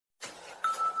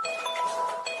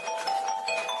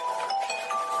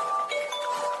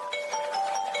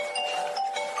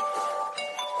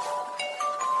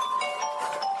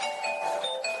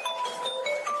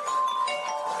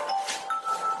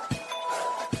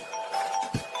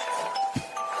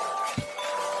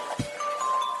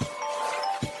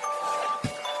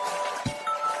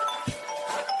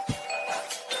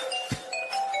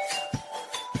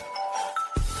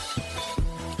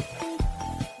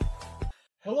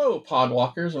Hello,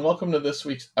 Podwalkers, and welcome to this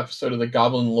week's episode of the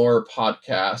Goblin Lore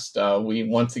Podcast. We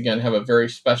once again have a very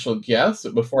special guest.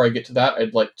 Before I get to that,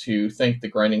 I'd like to thank the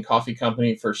Grinding Coffee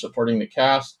Company for supporting the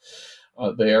cast.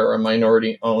 They are a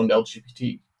minority-owned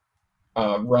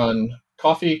LGBT-run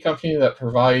coffee company that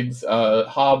provides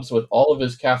Hobbs with all of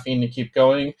his caffeine to keep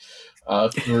going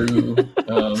through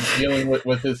dealing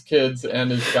with his kids and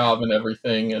his job and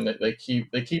everything. And they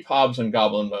keep Hobbs in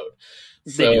goblin mode.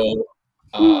 So.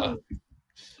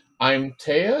 I'm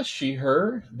Taya, she,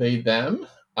 her, they, them.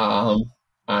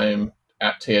 I'm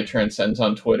at Taya Transcends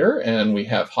on Twitter, and we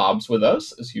have Hobbs with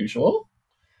us, as usual.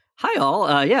 Hi, all.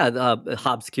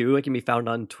 Hobbs Q. I can be found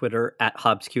on Twitter at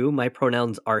Hobbs Q. My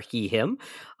pronouns are he, him.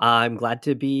 I'm glad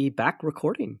to be back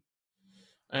recording.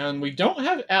 And we don't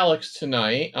have Alex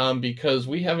tonight because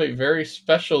we have a very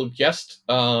special guest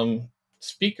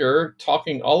speaker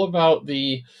talking all about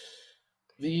the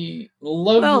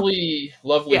lovely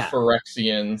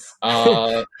Phyrexians.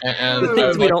 And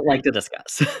things we don't like to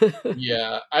discuss.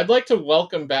 Yeah, I'd like to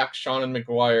welcome back Shannon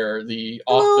McGuire, the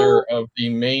author of the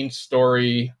main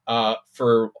story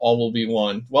for All Will Be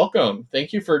One. Welcome.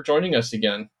 Thank you for joining us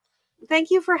again. Thank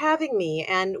you for having me.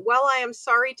 And while I am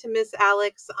sorry to miss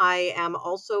Alex, I am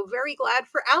also very glad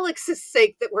for Alex's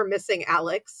sake that we're missing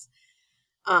Alex.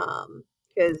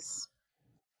 Because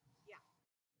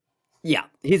Yeah,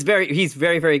 he's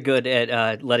very, very good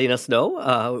at letting us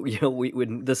know.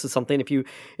 When this is something,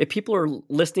 if people are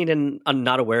listening and are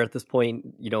not aware at this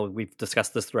point, we've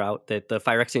discussed this throughout, that the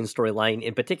Phyrexian storyline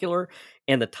in particular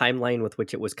and the timeline with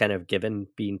which it was kind of given,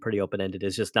 being pretty open ended,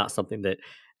 is just not something that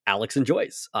Alex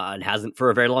enjoys and hasn't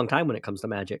for a very long time when it comes to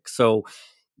Magic. So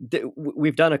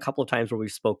we've done a couple of times where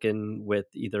we've spoken with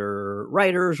either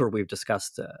writers or we've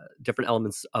discussed different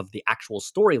elements of the actual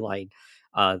storyline.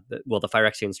 The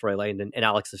Phyrexian storyline, and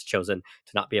Alex has chosen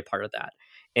to not be a part of that.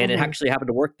 And It actually happened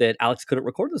to work that Alex couldn't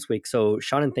record this week. So,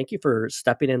 Shannon, thank you for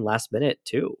stepping in last minute,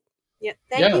 too. Yeah,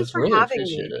 thank you for having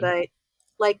me. But,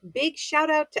 big shout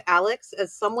out to Alex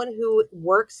as someone who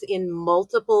works in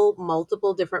multiple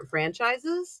different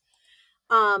franchises.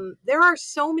 There are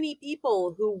so many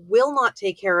people who will not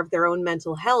take care of their own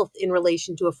mental health in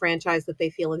relation to a franchise that they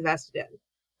feel invested in.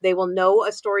 They will know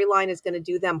a storyline is going to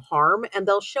do them harm, and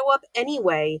they'll show up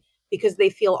anyway because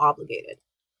they feel obligated.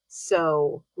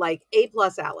 So, A+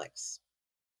 Alex.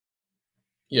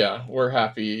 Yeah, we're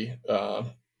happy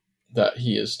that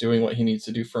he is doing what he needs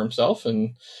to do for himself,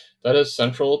 and that is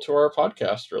central to our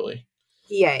podcast, really.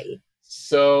 Yay.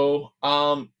 So,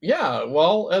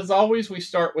 as always, we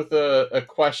start with a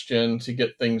question to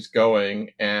get things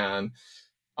going, and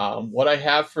what I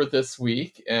have for this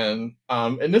week, and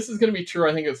this is going to be true,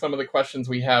 I think, of some of the questions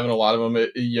we have, and a lot of them,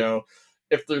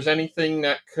 if there's anything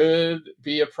that could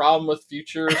be a problem with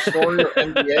future story or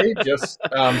NBA, just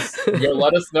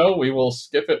let us know. We will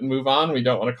skip it and move on. We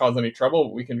don't want to cause any trouble,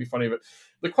 but we can be funny. But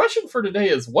the question for today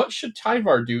is, what should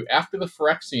Tyvar do after the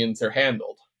Phyrexians are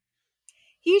handled?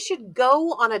 He should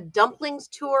go on a dumplings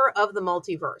tour of the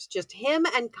multiverse. Just him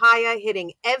and Kaya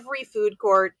hitting every food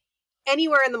court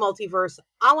anywhere in the multiverse.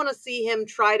 I want to see him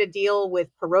try to deal with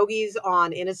pierogies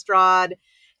on Innistrad.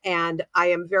 And I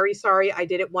am very sorry, I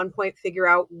did at one point figure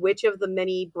out which of the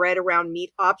many bread around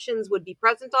meat options would be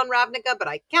present on Ravnica, but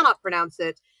I cannot pronounce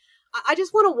it. I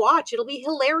just want to watch. It'll be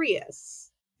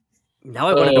hilarious. Now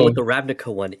I want to know what the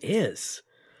Ravnica one is.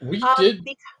 We did...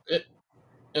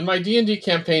 In my D&D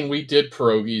campaign, we did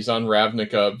pierogies on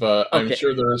Ravnica, but I'm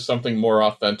sure there is something more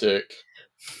authentic.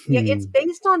 Yeah, it's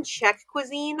based on Czech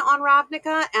cuisine on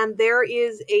Ravnica, and there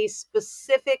is a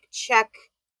specific Czech.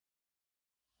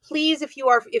 Please, if you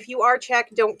are Czech,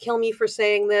 don't kill me for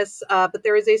saying this, but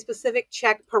there is a specific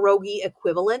Czech pierogi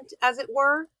equivalent, as it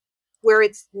were, where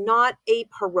it's not a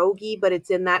pierogi, but it's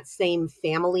in that same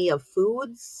family of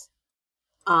foods,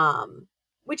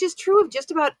 which is true of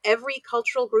just about every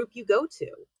cultural group you go to.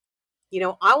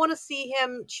 I want to see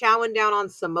him chowing down on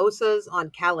samosas on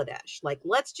Kaladesh.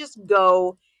 Let's just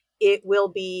go. It will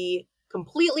be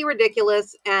completely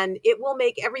ridiculous, and it will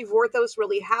make every Vorthos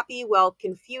really happy while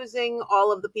confusing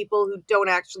all of the people who don't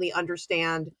actually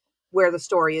understand where the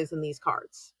story is in these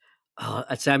cards. For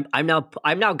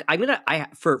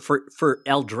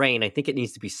Eldraine, I think it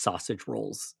needs to be sausage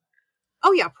rolls.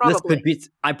 Oh yeah, probably.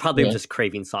 I'm probably just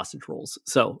craving sausage rolls.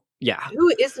 So yeah,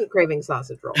 who isn't craving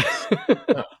sausage rolls?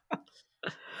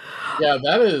 Yeah,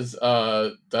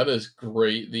 that is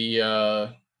great.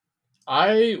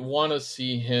 I want to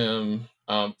see him.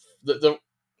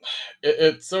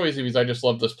 It's so easy because I just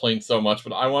love this plane so much,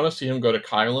 but I want to see him go to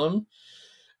Kylum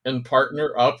and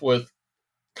partner up with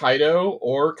Kaido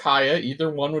or Kaya.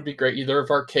 Either one would be great. Either of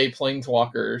our K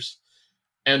Planeswalkers,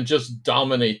 and just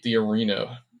dominate the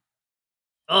arena.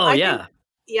 Oh, I yeah.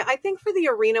 I think for the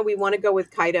arena we want to go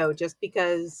with Kaido just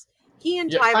because he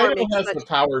and Yeah, Tyvar Kaido make has such the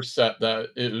power set that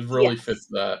it really fits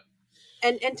yes.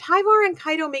 that. And Tyvar and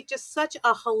Kaido make just such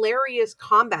a hilarious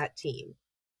combat team.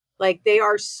 Like they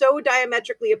are so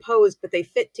diametrically opposed, but they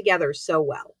fit together so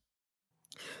well.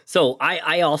 So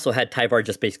I also had Tyvar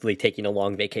just basically taking a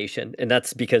long vacation. And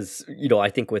that's because, I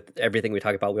think with everything we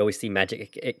talk about, we always see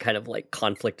magic, it kind of like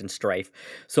conflict and strife.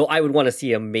 So I would want to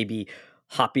see him maybe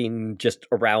hopping just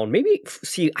around. Maybe,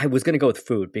 see, I was going to go with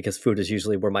food because food is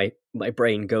usually where my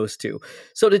brain goes to.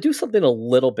 So to do something a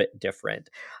little bit different,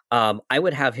 I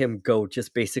would have him go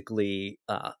just basically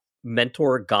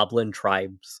mentor goblin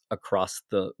tribes across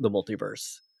the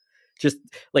multiverse. Just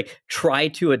like try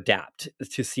to adapt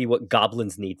to see what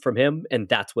goblins need from him, and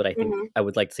that's what I think I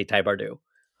would like to see Tyvar do.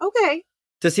 Okay.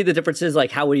 To see the differences,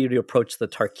 like how would you approach the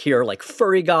Tarkir, like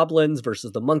furry goblins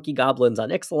versus the monkey goblins on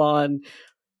Ixalan?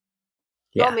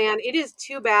 Yeah. Oh man, it is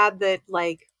too bad that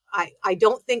like I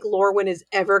don't think Lorwyn is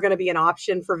ever going to be an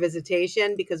option for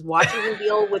visitation because watching him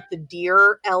deal with the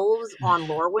deer elves on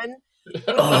Lorwyn would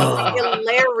be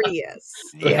hilarious.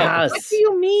 Yes. What do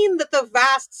you mean that the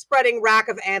vast spreading rack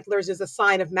of antlers is a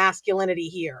sign of masculinity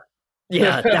here?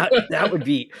 Yeah, that would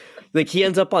be like he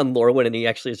ends up on Lorwyn and he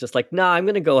actually is just like, nah, I'm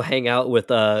gonna go hang out with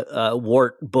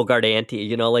Wart Bogart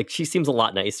Auntie. Like she seems a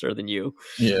lot nicer than you.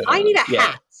 Yeah. I need a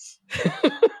hat.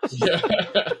 Yeah.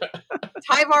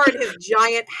 Tyvar and his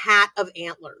giant hat of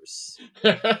antlers.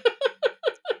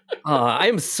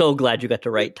 I'm so glad you got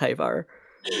to write Tyvar.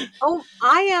 Oh,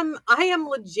 I am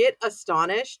legit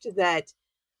astonished that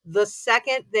the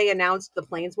second they announced the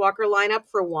Planeswalker lineup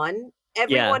for one,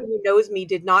 everyone who knows me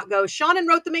did not go, Shannon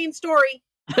wrote the main story.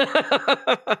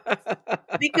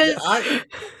 Because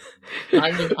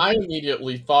I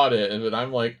immediately thought it, and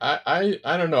I'm like, I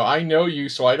don't know. I know you,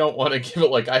 so I don't want to give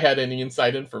it like I had any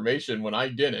inside information when I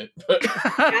didn't. But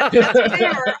that's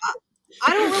fair.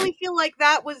 I don't really feel like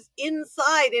that was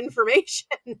inside information.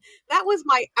 That was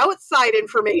my outside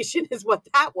information is what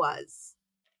that was.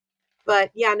 But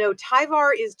yeah, no,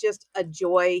 Tyvar is just a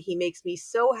joy. He makes me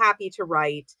so happy to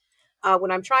write.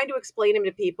 When I'm trying to explain him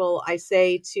to people, I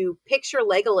say to picture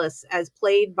Legolas as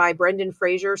played by Brendan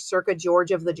Fraser circa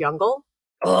George of the Jungle.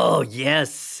 Oh,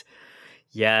 yes.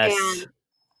 Yes. And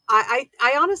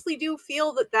I honestly do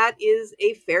feel that is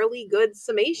a fairly good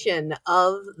summation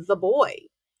of the boy.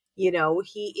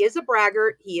 He is a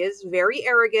braggart. He is very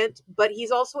arrogant, but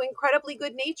he's also incredibly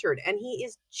good-natured. And he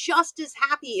is just as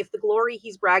happy if the glory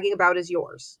he's bragging about is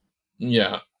yours.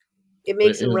 Yeah. It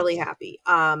makes him really happy.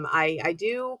 I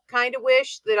do kind of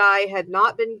wish that I had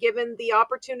not been given the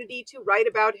opportunity to write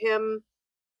about him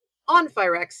on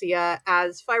Phyrexia,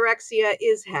 as Phyrexia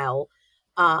is hell.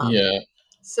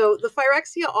 So the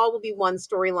Phyrexia All Will Be One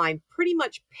storyline pretty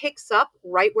much picks up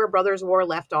right where Brothers War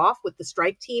left off, with the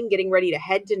strike team getting ready to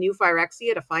head to New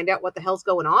Phyrexia to find out what the hell's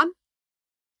going on.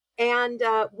 And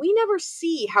we never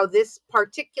see how this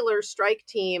particular strike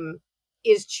team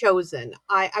is chosen.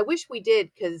 I wish we did,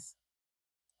 because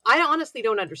I honestly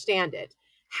don't understand it.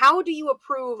 How do you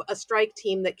approve a strike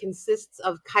team that consists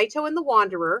of Kaito and the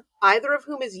Wanderer, either of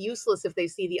whom is useless if they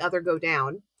see the other go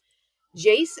down,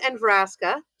 Jace and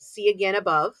Vraska, see again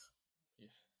above,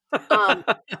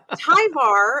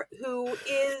 Tyvar, who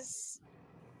is...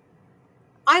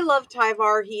 I love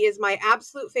Tyvar. He is my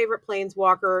absolute favorite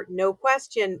planeswalker, no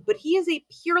question, but he is a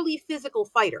purely physical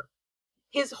fighter.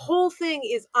 His whole thing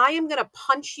is, I am going to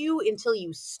punch you until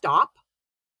you stop.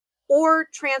 Or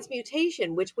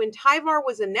transmutation, which when Tyvar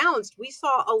was announced, we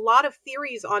saw a lot of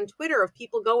theories on Twitter of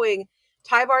people going,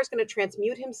 Tyvar's going to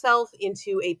transmute himself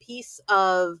into a piece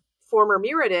of former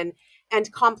Mirrodin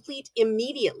and complete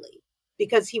immediately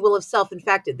because he will have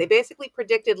self-infected. They basically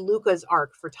predicted Luca's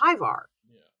arc for Tyvar.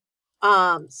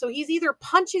 So he's either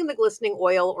punching the glistening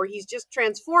oil or he's just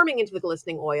transforming into the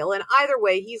glistening oil. And either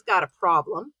way, he's got a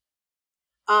problem.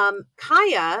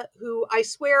 Kaya, who I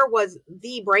swear was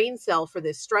the brain cell for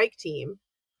this strike team,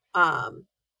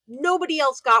 nobody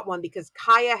else got one because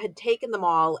Kaya had taken them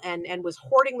all and was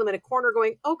hoarding them in a corner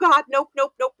going, oh God, nope.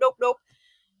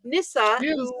 Nissa,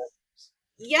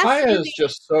 Kaya is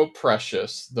just so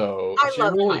precious, though. She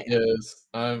really is.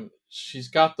 She's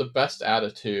got the best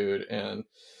attitude, and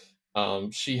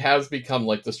she has become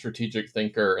like the strategic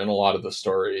thinker in a lot of the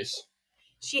stories.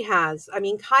 She has. I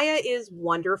mean, Kaya is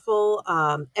wonderful.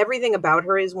 Everything about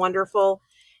her is wonderful.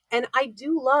 And I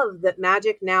do love that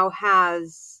Magic now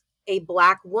has a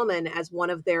Black woman as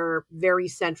one of their very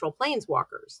central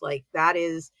planeswalkers. Like, that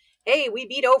is, hey, we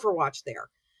beat Overwatch there.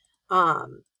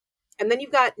 And then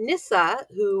you've got Nissa,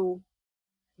 who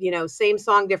same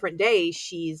song, different day.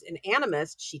 She's an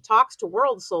animist. She talks to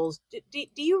world souls. Do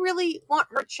you really want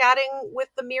her chatting with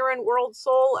the Mirren world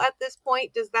soul at this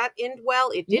point? Does that end well?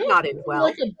 It did not end well.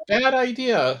 Like a bad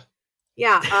idea.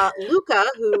 Yeah, Luca,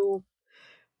 who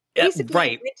basically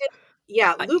right.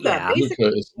 Luca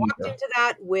basically walked into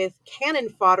that with cannon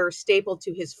fodder stapled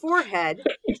to his forehead.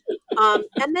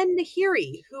 And then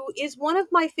Nahiri, who is one of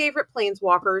my favorite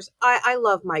planeswalkers. I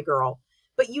love my girl.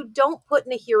 But you don't put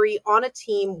Nahiri on a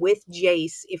team with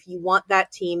Jace if you want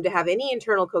that team to have any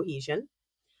internal cohesion.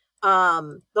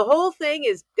 The whole thing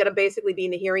is going to basically be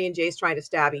Nahiri and Jace trying to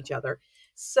stab each other.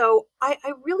 So I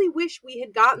really wish we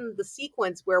had gotten the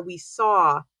sequence where we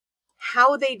saw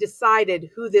how they decided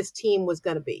who this team was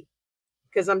going to be.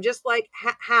 Because I'm just like,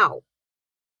 how?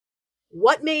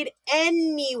 What made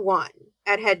anyone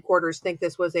at headquarters think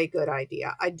this was a good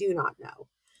idea? I do not know.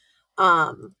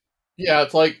 Yeah,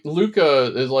 it's like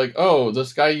Luca is like, oh,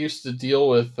 this guy used to deal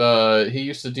with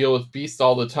beasts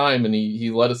all the time, and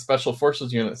he led a special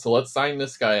forces unit, so let's sign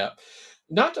this guy up.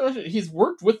 Not to mention, he's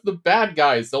worked with the bad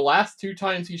guys the last 2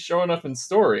 times he's shown up in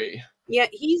story. Yeah,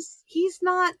 he's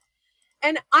not,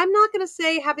 and I'm not going to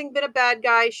say having been a bad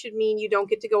guy should mean you don't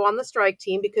get to go on the strike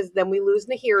team, because then we lose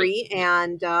Nahiri,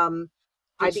 and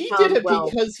he did it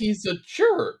because he's a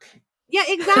jerk. Yeah,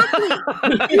 exactly.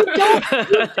 You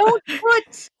don't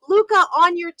put Luca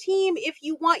on your team if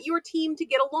you want your team to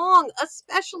get along,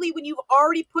 especially when you've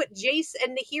already put Jace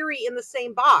and Nahiri in the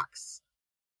same box.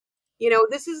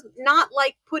 This is not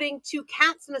like putting 2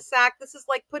 cats in a sack. This is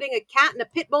like putting a cat in a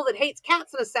pit bull that hates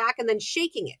cats in a sack and then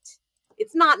shaking it.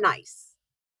 It's not nice.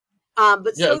 So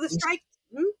the strike...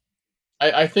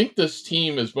 I think this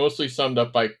team is mostly summed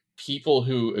up by people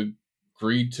who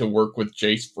agreed to work with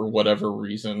Jace for whatever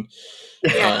reason.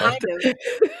 Yeah, kind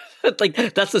of. Like,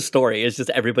 that's the story. It's just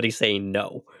everybody saying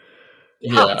no.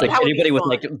 Yeah. It's like anybody with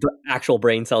like actual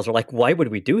brain cells are like, why would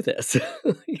we do this?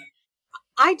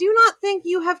 I do not think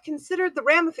you have considered the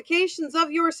ramifications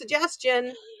of your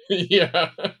suggestion. Yeah.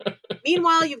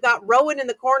 Meanwhile, you've got Rowan in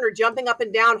the corner jumping up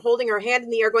and down, holding her hand in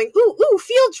the air, going, ooh,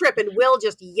 field trip, and Will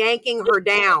just yanking her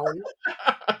down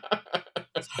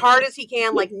as hard as he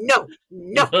can, like, no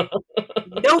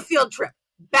field trip.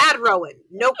 Bad Rowan,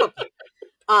 no cookie.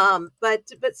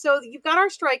 But so you've got our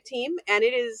strike team, and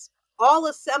it is all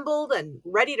assembled and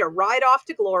ready to ride off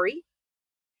to glory.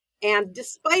 And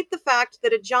despite the fact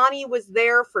that Ajani was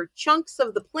there for chunks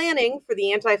of the planning for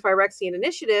the Anti-Phyrexian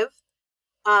Initiative,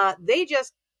 they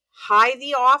just hie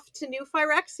thee off to New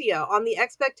Phyrexia on the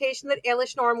expectation that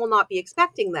Ailish Norn will not be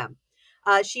expecting them.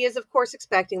 She is, of course,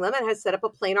 expecting them and has set up a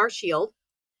planar shield,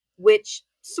 which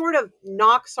sort of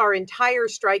knocks our entire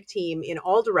strike team in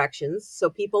all directions.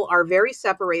 So people are very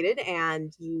separated,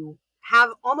 and you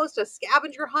have almost a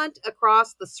scavenger hunt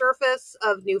across the surface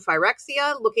of New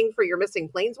Phyrexia looking for your missing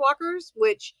planeswalkers,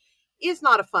 which is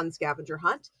not a fun scavenger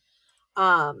hunt.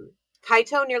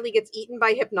 Kaito nearly gets eaten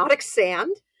by hypnotic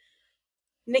sand.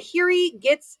 Nahiri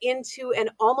gets into an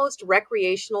almost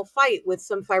recreational fight with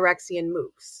some Phyrexian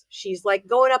mooks. She's like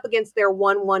going up against their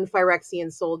 1/1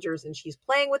 Phyrexian soldiers, and she's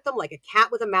playing with them like a cat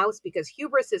with a mouse because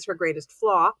hubris is her greatest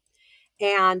flaw.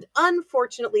 And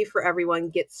unfortunately for everyone,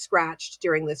 gets scratched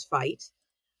during this fight.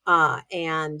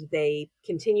 And they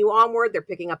continue onward. They're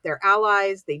picking up their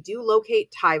allies. They do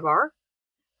locate Tyvar,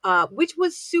 which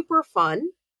was super fun.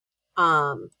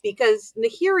 Because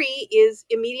Nahiri is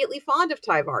immediately fond of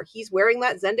Tyvar. He's wearing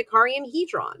that Zendikarian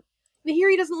Hedron.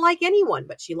 Nahiri doesn't like anyone,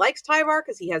 but she likes Tyvar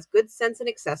because he has good sense and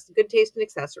good taste in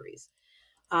accessories,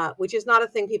 which is not a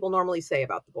thing people normally say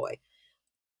about the boy.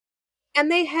 And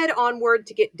they head onward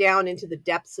to get down into the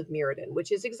depths of Mirrodin,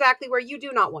 which is exactly where you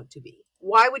do not want to be.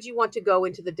 Why would you want to go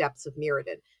into the depths of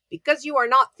Mirrodin? Because you are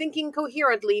not thinking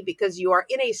coherently, because you are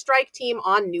in a strike team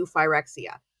on New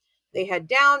Phyrexia. They head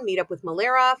down, meet up with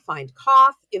Malera, find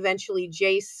Koth. Eventually,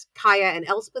 Jace, Kaya, and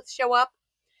Elspeth show up.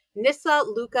 Nissa,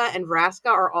 Luca, and Vraska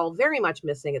are all very much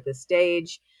missing at this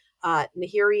stage.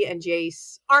 Nahiri and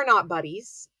Jace are not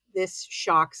buddies. This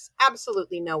shocks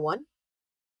absolutely no one.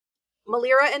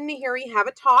 Malera and Nahiri have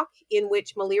a talk in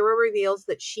which Malera reveals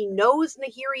that she knows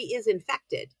Nahiri is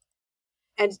infected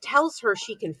and tells her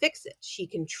she can fix it. She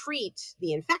can treat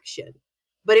the infection,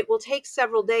 but it will take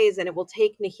several days and it will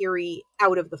take Nahiri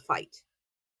out of the fight.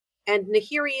 And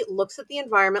Nahiri looks at the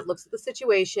environment, looks at the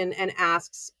situation, and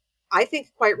asks, I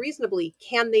think quite reasonably,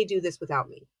 can they do this without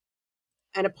me?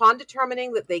 And upon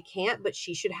determining that they can't, but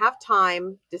she should have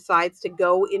time, decides to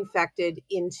go infected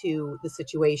into the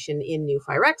situation in New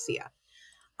Phyrexia.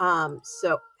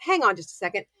 So hang on just a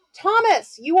second.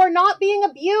 Thomas, you are not being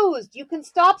abused. You can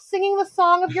stop singing the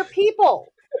song of your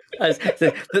people.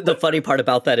 The funny part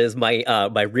about that is my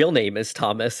my real name is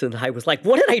Thomas, and I was like,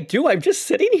 "What did I do? I'm just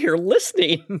sitting here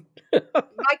listening."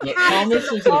 My cat Thomas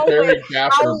is in is the a very hallway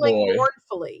dapper howling boy.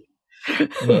 mournfully.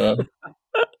 Yeah.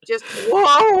 Just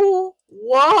whoa.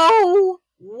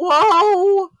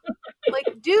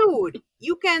 Like, dude,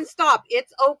 you can stop.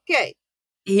 It's okay.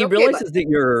 He Okay, realizes that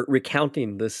you're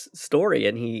recounting this story,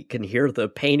 and he can hear the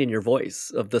pain in your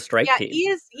voice of the strike Yeah, team.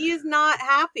 he is not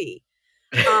happy.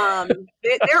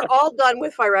 They're all done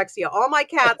with Phyrexia. All my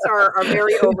cats are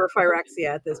very over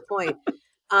Phyrexia at this point.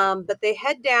 But they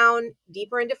head down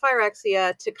deeper into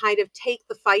Phyrexia to kind of take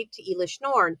the fight to Elish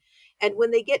Norn. And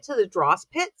when they get to the Dross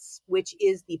Pits, which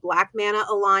is the black mana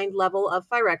aligned level of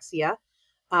Phyrexia,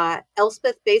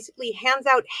 Elspeth basically hands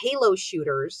out halo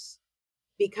shooters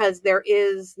because there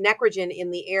is necrogen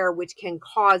in the air which can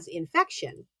cause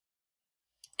infection.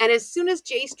 And as soon as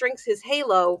Jace drinks his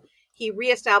halo, he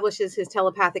reestablishes his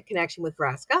telepathic connection with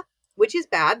Vraska, which is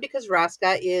bad because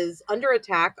Vraska is under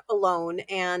attack, alone,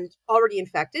 and already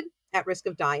infected, at risk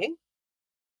of dying.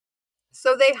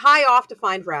 So they hie off to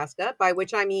find Vraska, by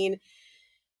which I mean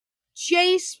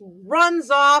Jace runs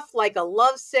off like a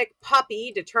lovesick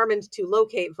puppy determined to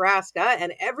locate Vraska,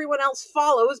 and everyone else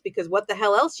follows because what the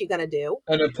hell else you gonna do?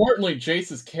 And importantly,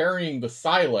 Jace is carrying the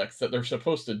Silex that they're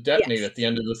supposed to detonate Yes. at the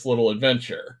end of this little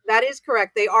adventure. That is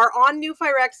correct. They are on New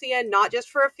Phyrexia, not just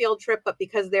for a field trip, but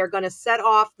because they're going to set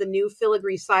off the new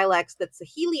filigree Silex that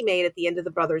Saheeli made at the end of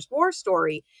the Brothers' War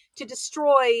story to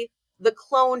destroy the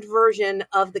cloned version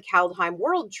of the Kaldheim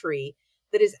World Tree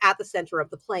that is at the center of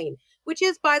the plane, which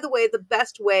is, by the way, the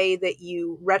best way that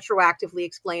you retroactively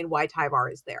explain why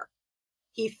Tyvar is there.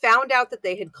 He found out that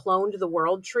they had cloned the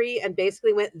World Tree and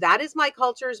basically went, that is my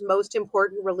culture's most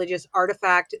important religious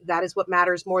artifact. That is what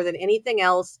matters more than anything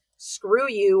else. Screw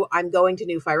you. I'm going to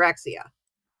New Phyrexia.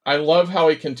 I love how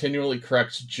he continually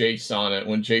corrects Jace on it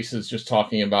when Jace is just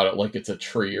talking about it like it's a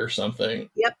tree or something.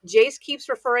 Yep, Jace keeps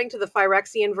referring to the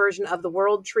Phyrexian version of the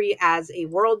World Tree as a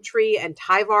World Tree, and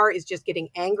Tyvar is just getting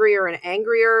angrier and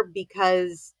angrier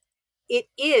because it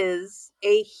is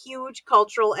a huge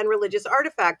cultural and religious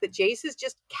artifact that Jace is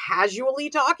just casually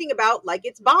talking about like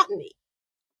it's botany.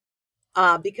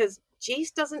 Because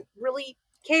Jace doesn't really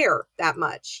care that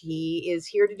much. He is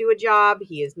here to do a job.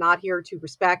 He is not here to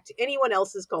respect anyone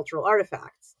else's cultural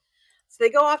artifacts. So they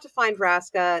go off to find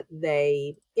Vraska.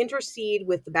 They intercede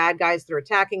with the bad guys that are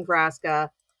attacking Vraska.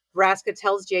 Vraska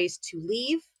tells Jace to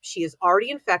leave. She is already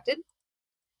infected.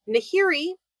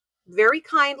 Nahiri, very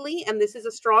kindly, and this is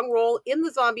a strong role in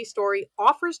the zombie story,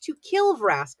 offers to kill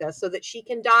Vraska so that she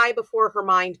can die before her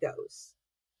mind goes.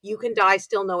 You can die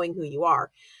still knowing who you are.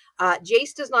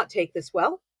 Jace does not take this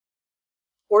well,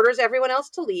 orders everyone else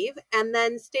to leave, and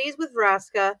then stays with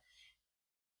Vraska.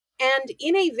 And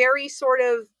in a very sort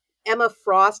of Emma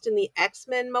Frost in the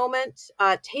X-Men moment,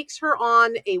 takes her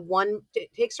on a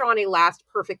last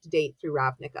perfect date through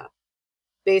Ravnica.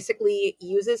 Basically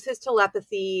uses his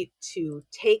telepathy to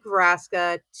take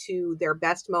Vraska to their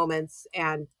best moments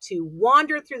and to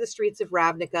wander through the streets of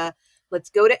Ravnica. Let's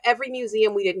go to every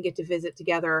museum we didn't get to visit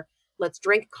together. Let's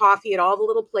drink coffee at all the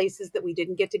little places that we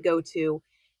didn't get to go to.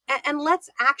 And let's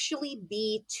actually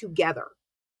be together.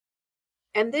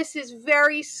 And this is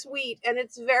very sweet and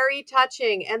it's very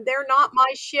touching. And they're not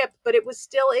my ship, but it was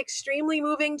still extremely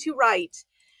moving to write.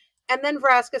 And then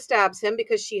Vraska stabs him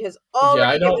because she has already... Yeah,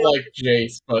 I don't like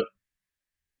Jace, but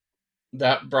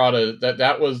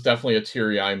that was definitely a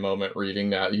teary-eye moment reading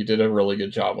that. You did a really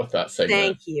good job with that segment.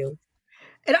 Thank you.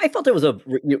 And I felt it was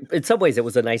in some ways, it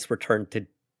was a nice return to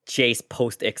Jace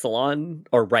post Ixalan,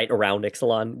 or right around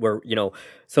Ixalan, where,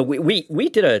 so we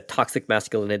did a toxic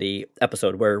masculinity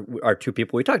episode where our two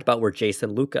people we talked about were Jace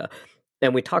and Luca.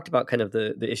 And we talked about kind of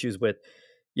the issues with,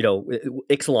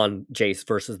 Ixalan Jace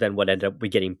versus then what ended up we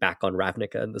getting back on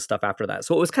Ravnica and the stuff after that.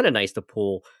 So it was kind of nice to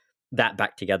pull that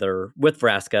back together with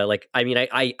Vraska. Like, I mean,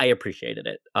 I appreciated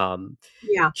it.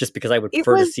 Yeah. Just because I would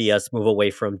prefer to see us move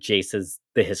away from Jace's,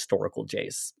 the historical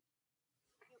Jace.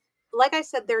 Like I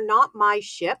said, they're not my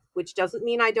ship, which doesn't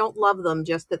mean I don't love them,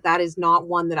 just that is not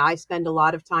one that I spend a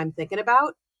lot of time thinking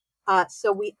about.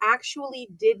 So we actually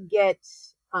did get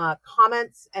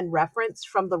comments and reference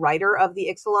from the writer of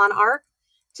the Ixalan arc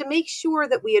to make sure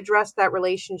that we address that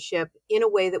relationship in a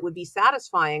way that would be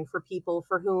satisfying for people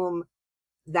for whom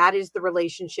that is the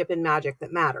relationship in Magic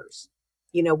that matters.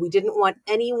 We didn't want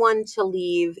anyone to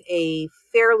leave a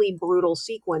fairly brutal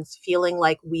sequence feeling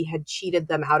like we had cheated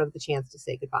them out of the chance to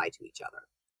say goodbye to each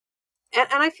other.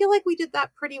 And I feel like we did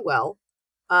that pretty well.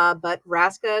 But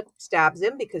Vraska stabs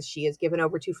him because she is given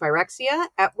over to Phyrexia,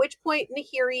 at which point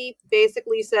Nahiri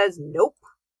basically says, nope,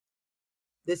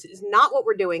 this is not what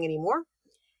we're doing anymore.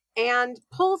 and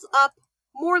pulls up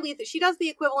more lethal. She does the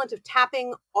equivalent of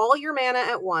tapping all your mana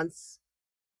at once,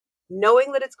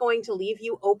 knowing that it's going to leave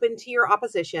you open to your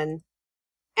opposition,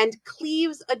 and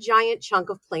cleaves a giant chunk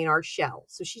of planar shell.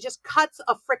 So she just cuts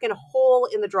a frickin' hole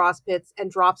in the Dross Pits and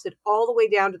drops it all the way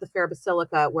down to the Fair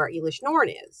Basilica where Elish Norn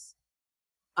is.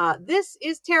 This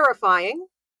is terrifying.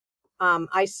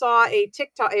 I saw a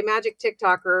Magic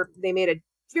TikToker. They made a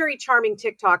very charming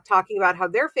TikTok talking about how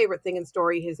their favorite thing in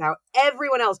story is how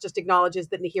everyone else just acknowledges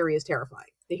that Nahiri is terrifying.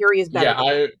 Nahiri is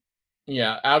better.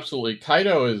 Yeah, absolutely.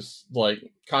 Kaido is like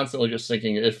constantly just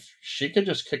thinking if she could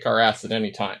just kick our ass at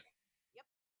any time. Yep.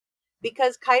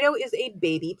 Because Kaido is a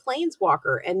baby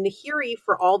planeswalker, and Nahiri,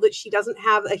 for all that she doesn't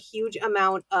have a huge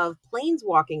amount of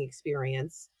planeswalking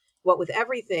experience, what with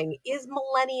everything, is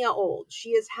millennia old.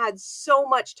 She has had so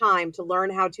much time to learn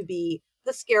how to be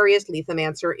the scariest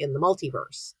Lethomancer in the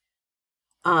multiverse.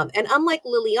 And unlike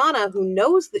Liliana, who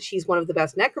knows that she's one of the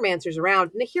best necromancers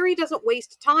around, Nahiri doesn't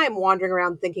waste time wandering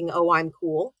around thinking, oh, I'm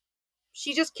cool.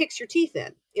 She just kicks your teeth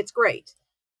in. It's great.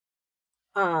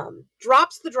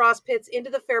 Drops the Dross Pits into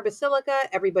the Fair Basilica.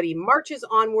 Everybody marches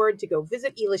onward to go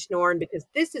visit Elish Norn, because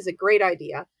this is a great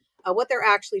idea. What they're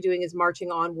actually doing is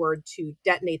marching onward to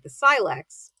detonate the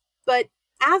Sylex. But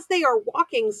as they are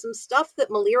walking, some stuff that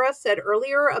Melira said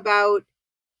earlier about,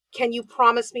 can you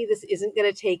promise me this isn't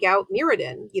going to take out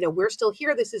Mirrodin? You know, we're still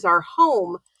here. This is our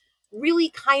home. Really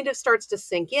kind of starts to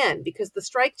sink in, because the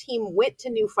strike team went to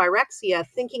New Phyrexia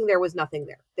thinking there was nothing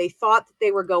there. They thought that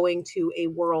they were going to a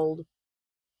world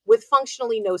with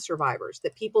functionally no survivors,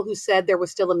 that people who said there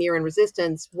was still a Mirran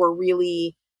resistance were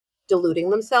really deluding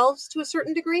themselves to a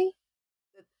certain degree.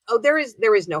 Oh, there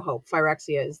is no hope.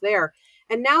 Phyrexia is there.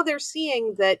 And now they're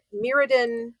seeing that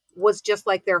Mirrodin was just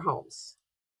like their homes.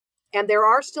 And there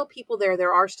are still people there.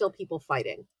 There are still people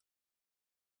fighting.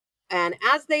 And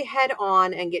as they head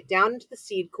on and get down into the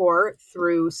Seed Core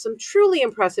through some truly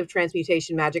impressive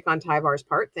transmutation magic on Tyvar's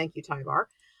part, thank you, Tyvar.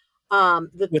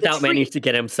 Without managing to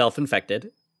get himself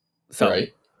infected. So,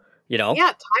 right. You know,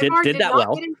 yeah, Tyvar did that not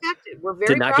well. get infected. We're very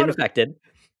did not proud get of infected.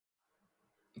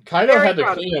 Kaido had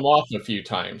to clean him off a few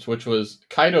times, which was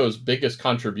Kaido's biggest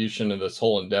contribution to this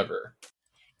whole endeavor.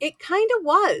 It kind of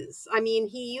was. I mean,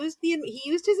 he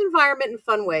used his environment in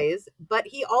fun ways, but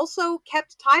he also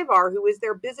kept Tyvar, who is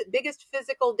their biggest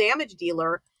physical damage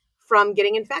dealer, from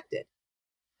getting infected.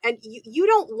 And you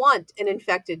don't want an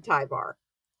infected Tyvar.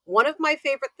 One of my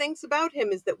favorite things about him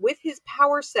is that with his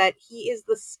power set, he is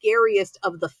the scariest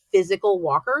of the physical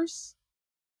walkers.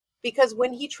 Because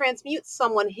when he transmutes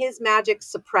someone, his magic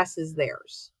suppresses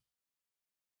theirs.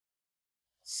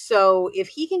 So if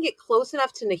he can get close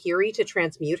enough to Nahiri to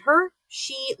transmute her,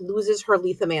 she loses her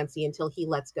lethomancy until he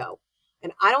lets go.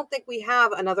 And I don't think we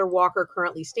have another walker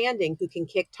currently standing who can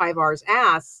kick Tyvar's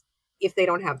ass if they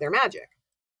don't have their magic.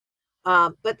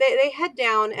 But they head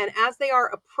down, and as they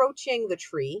are approaching the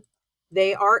tree,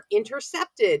 they are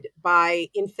intercepted by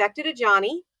infected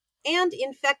Ajani and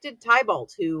infected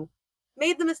Tybalt, who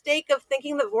made the mistake of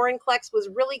thinking that Vorinclex was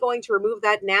really going to remove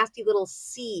that nasty little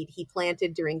seed he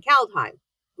planted during Kaldheim.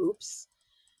 Oops.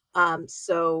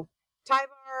 So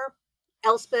Tyvar,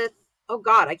 Elspeth, oh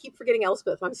God, I keep forgetting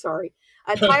Elspeth. I'm sorry.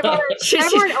 Tyvar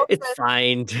and Elspeth. It's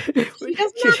fine. She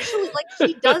doesn't actually,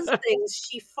 she does things,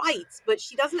 she fights, but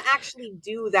she doesn't actually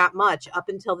do that much up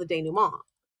until the denouement.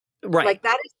 Right.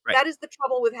 That is the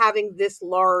trouble with having this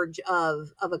large of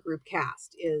a group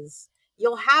cast, is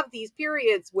you'll have these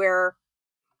periods where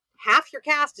half your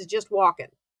cast is just walking.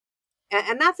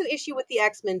 And that's an issue with the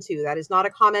X-Men too. That is not a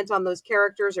comment on those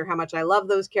characters or how much I love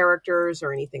those characters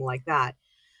or anything like that.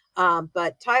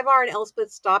 But Tyvar and Elspeth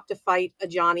stop to fight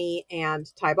Ajani and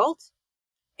Tybalt.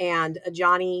 And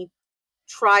Ajani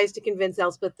tries to convince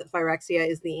Elspeth that Phyrexia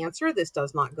is the answer. This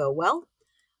does not go well.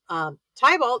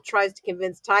 Tybalt tries to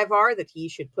convince Tyvar that he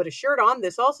should put a shirt on.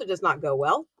 This also does not go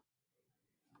well.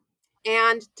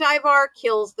 And Tyvar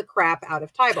kills the crap out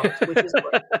of Tybalt, which is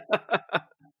great.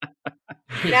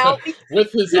 Now,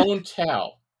 with his own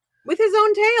tail. With his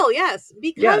own tail, yes.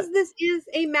 Because this is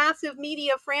a massive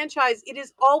media franchise, it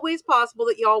is always possible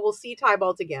that y'all will see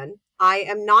Tybalt again. I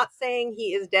am not saying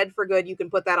he is dead for good. You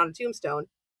can put that on a tombstone.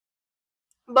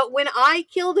 But when I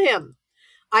killed him,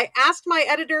 I asked my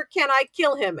editor, can I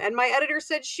kill him? And my editor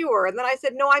said, sure. And then I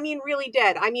said, no, I mean really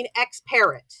dead. I mean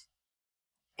ex-parrot.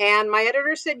 And my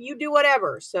editor said, you do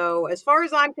whatever. So as far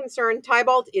as I'm concerned,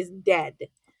 Tybalt is dead.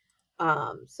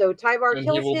 So Tyvar kills him. And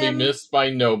he will be missed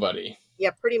by nobody. Yeah,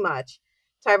 pretty much.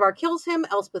 Tyvar kills him.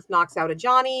 Elspeth knocks out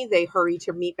Ajani. They hurry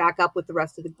to meet back up with the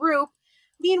rest of the group.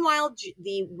 Meanwhile,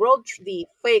 the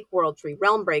fake World Tree,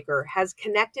 Realmbreaker, has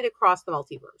connected across the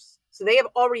multiverse. So they have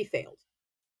already failed.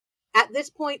 At this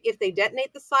point, if they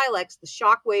detonate the Silex, the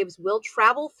shock waves will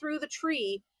travel through the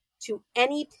tree to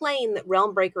any plane that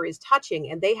Realmbreaker is touching,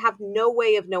 and they have no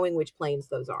way of knowing which planes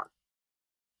those are.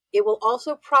 It will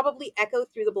also probably echo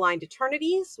through the Blind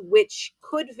Eternities, which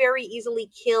could very easily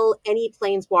kill any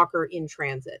planeswalker in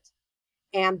transit.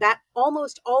 And that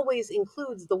almost always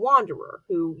includes the Wanderer,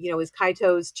 who, is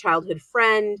Kaito's childhood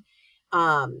friend,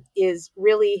 is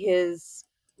really his,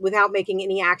 without making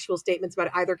any actual statements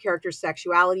about either character's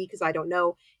sexuality, because I don't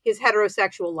know, his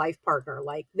heterosexual life partner.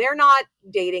 Like, they're not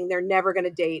dating, they're never going to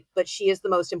date, but she is the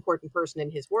most important person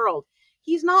in his world.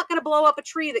 He's not going to blow up a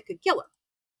tree that could kill her.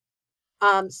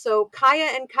 So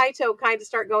Kaya and Kaito kind of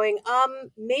start going,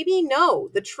 maybe no,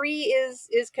 the tree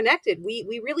is connected.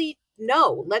 We really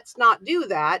no, let's not do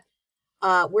that.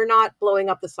 We're not blowing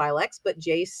up the Silex, but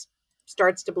Jace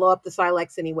starts to blow up the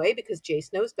Silex anyway, because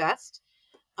Jace knows best.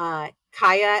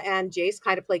 Kaya and Jace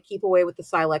kind of play keep away with the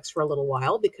Silex for a little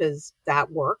while, because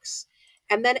that works.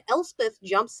 And then Elspeth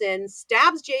jumps in,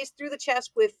 stabs Jace through the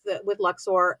chest with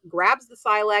Luxor, grabs the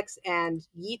Silex, and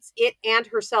yeets it and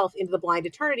herself into the Blind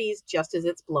Eternities just as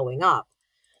it's blowing up.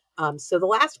 So the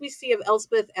last we see of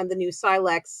Elspeth and the new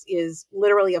Silex is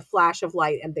literally a flash of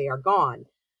light, and they are gone.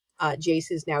 Jace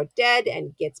is now dead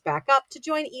and gets back up to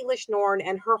join Elish Norn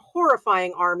and her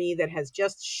horrifying army that has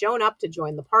just shown up to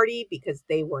join the party because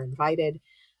they were invited.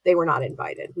 They were not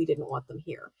invited. We didn't want them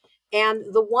here. And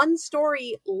the one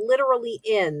story literally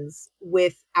ends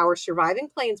with our surviving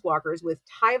planeswalkers, with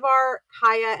Tyvar,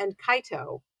 Kaya, and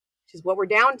Kaito, which is what we're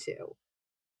down to,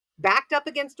 backed up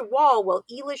against a wall, while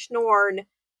Elish Norn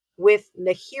with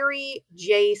Nahiri,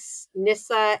 Jace,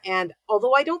 Nissa, and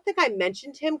although I don't think I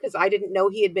mentioned him because I didn't know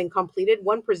he had been completed,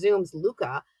 one presumes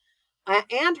Luca,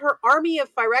 and her army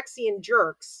of Phyrexian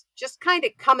jerks just kind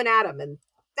of coming at him. And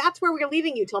that's where we're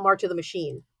leaving you till March of the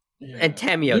Machine. Yeah. And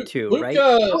Tamiyo too, Luca, right?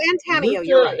 Oh, and Tamiyo, Luca,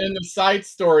 you're right. in the side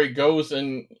story goes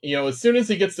and, as soon as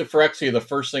he gets to Phyrexia, the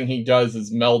first thing he does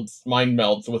is mind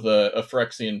melds with a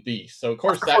Phyrexian beast. So, of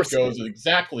course that goes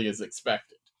exactly as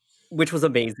expected. Which was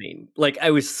amazing. Like, I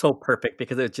was so perfect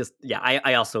because it just,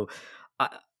 I also,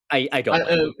 I don't like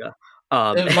Luca.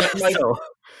 So...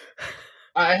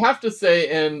 I have to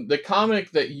say, in the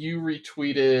comic that you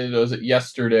retweeted, was it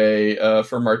yesterday,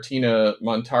 for Martina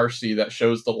Montarsi, that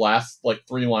shows the last,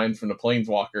 3 lines from the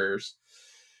Planeswalkers,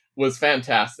 was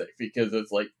fantastic, because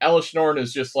it's like, Elish Norn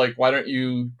is just like, why don't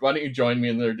you join me?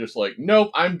 And they're just like,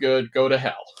 nope, I'm good, go to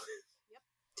hell.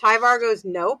 Tyvar goes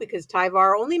no, because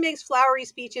Tyvar only makes flowery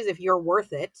speeches if you're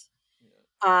worth it.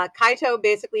 Kaito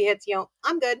basically hits,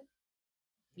 I'm good.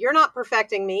 You're not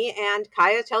perfecting me, and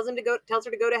Kaya tells her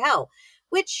to go to hell.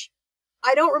 Which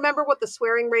I don't remember what the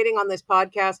swearing rating on this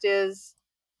podcast is.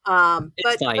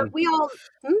 But we all...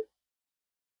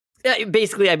 Yeah,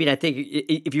 basically, I mean, I think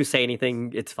if you say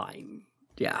anything, it's fine.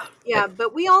 Yeah. Yeah,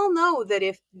 but we all know that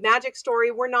if Magic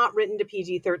Story were not written to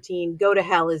PG-13, go to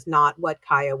hell is not what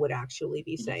Kaya would actually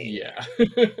be saying. Yeah.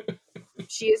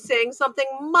 She is saying something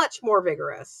much more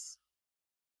vigorous.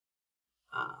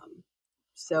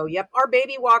 So, yep, our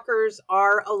baby walkers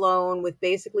are alone with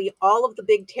basically all of the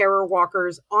big terror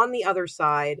walkers on the other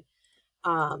side.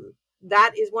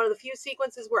 That is one of the few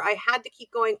sequences where I had to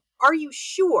keep going, are you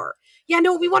sure? Yeah,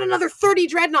 no, we want another 30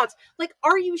 dreadnoughts. Like,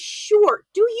 are you sure?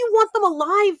 Do you want them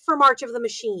alive for March of the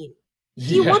Machine?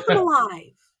 Do you want them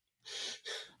alive?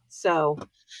 So,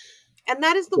 and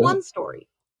that is the one story,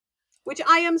 which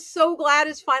I am so glad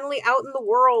is finally out in the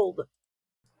world.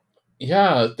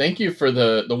 Yeah, thank you for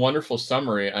the wonderful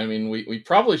summary. I mean, we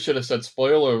probably should have said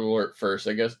spoiler alert first.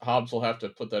 I guess Hobbs will have to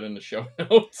put that in the show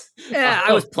notes. Yeah,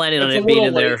 I was planning on it being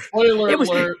in there. Spoiler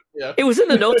alert. Yeah. It was in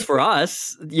the notes for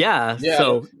us. Yeah,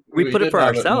 so we put it for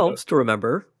ourselves to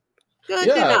remember. Good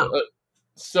to know.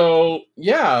 So,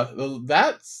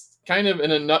 that's kind of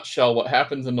in a nutshell what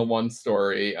happens in the one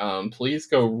story. Please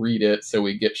go read it so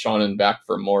we get Shannon back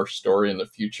for more story in the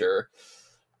future.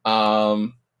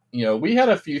 We had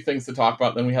a few things to talk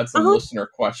about. Then we had some listener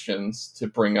questions to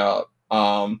bring up.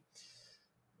 Hey,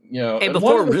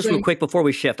 real quick before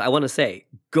we shift, I want to say,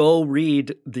 go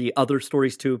read the other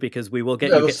stories too, because we will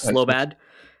get Slobad.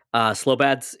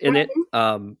 Slobad's in it,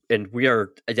 and we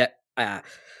are.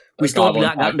 We still have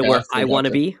not gotten to where I want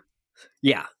to be.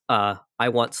 Yeah, I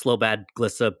want Slobad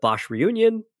Glissa Bosch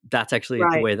reunion. That's actually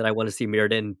the way that I want to see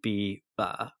Mirrodin be.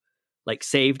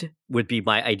 Saved would be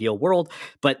my ideal world,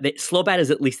 but Slobad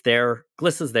is at least there.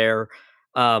 Glissa's there.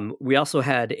 We also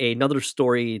had another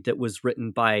story that was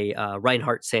written by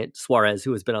Reinhardt Suarez,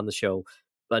 who has been on the show.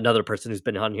 Another person who's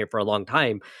been on here for a long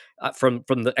time. From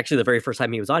the very first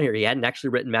time he was on here, he hadn't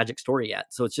actually written Magic Story yet.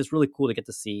 So it's just really cool to get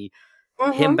to see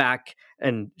him back,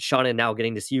 and Shannon now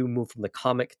getting to see you move from the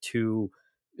comic to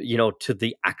to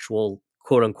the actual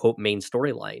quote unquote main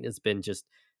storyline has been just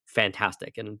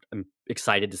fantastic, and I'm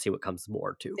excited to see what comes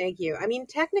more too. Thank you. I mean,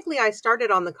 technically I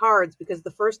started on the cards because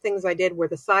the first things I did were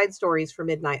the side stories for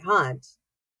Midnight Hunt.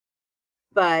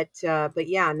 But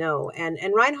yeah, no. And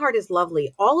Reinhardt is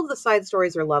lovely. All of the side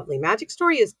stories are lovely. Magic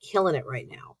Story is killing it right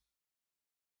now.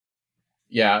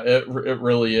 Yeah, it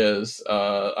really is.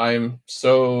 I'm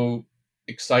so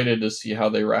excited to see how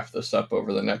they wrap this up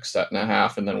over the next set and a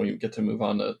half, and then we get to move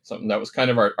on to something that was kind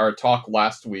of our talk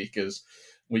last week. Is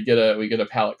we get a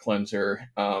palate cleanser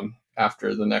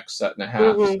after the next set and a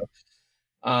half.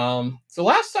 So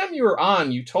last time you were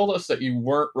on, you told us that you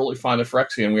weren't really fond of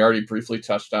Phyrexian. We already briefly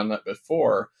touched on that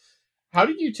before. How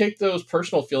did you take those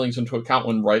personal feelings into account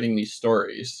when writing these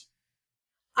stories?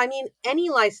 I mean, any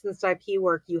licensed IP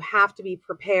work, you have to be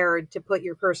prepared to put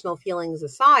your personal feelings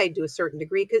aside to a certain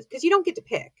degree, because you don't get to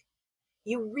pick.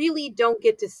 You really don't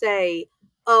get to say,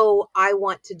 oh, I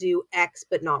want to do X,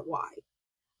 but not Y.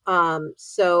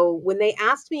 So when they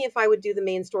asked me if I would do the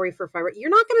main story for Fire, you're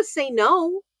not going to say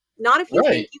no. Not if you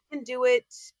think you can do it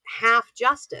half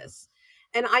justice.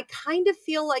 And I kind of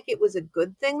feel like it was a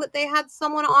good thing that they had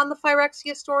someone on the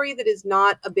Phyrexia story that is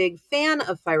not a big fan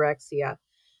of Phyrexia,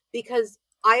 because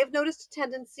I have noticed a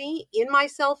tendency in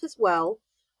myself as well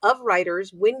of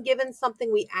writers, when given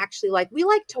something we actually like, we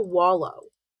like to wallow.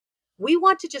 We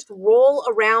want to just roll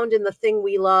around in the thing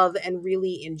we love and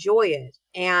really enjoy it.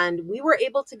 And we were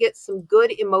able to get some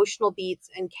good emotional beats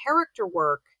and character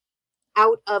work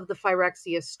out of the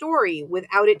Phyrexia story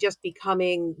without it just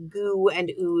becoming goo and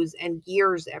ooze and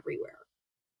gears everywhere.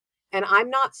 And I'm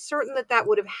not certain that that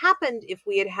would have happened if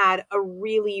we had had a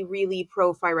really, really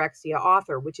pro-Phyrexia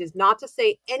author, which is not to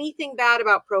say anything bad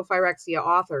about pro-Phyrexia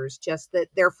authors, just that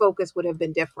their focus would have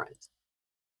been different.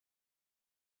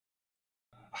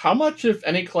 How much, if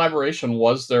any, collaboration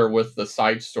was there with the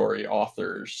side story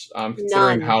authors?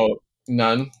 Considering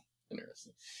none?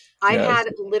 Interesting. I had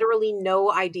literally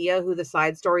no idea who the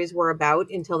side stories were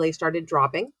about until they started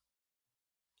dropping.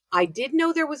 I did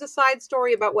know there was a side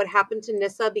story about what happened to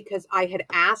Nissa because I had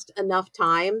asked enough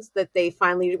times that they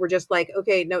finally were just like,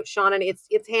 okay, no, Shannon,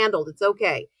 it's handled. It's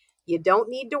okay. You don't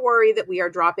need to worry that we are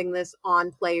dropping this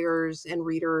on players and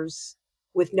readers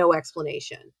with no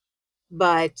explanation.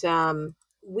 But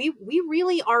we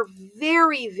really are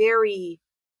very, very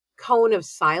cone of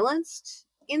silenced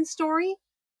in story.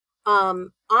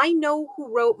 I know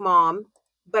who wrote Mom,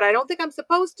 but I don't think I'm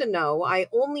supposed to know. I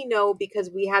only know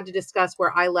because we had to discuss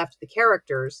where I left the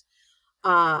characters.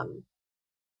 Mom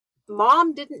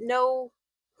didn't know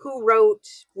who wrote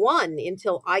 1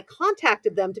 until I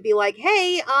contacted them to be like,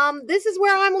 hey, this is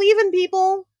where I'm leaving,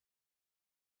 people.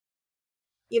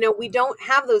 We don't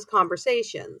have those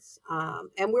conversations.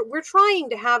 And we're trying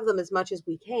to have them as much as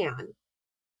we can,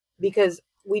 because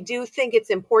we do think it's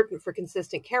important for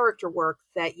consistent character work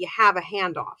that you have a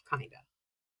handoff, kind of.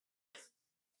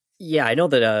 Yeah, I know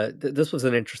that this was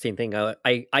an interesting thing.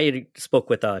 I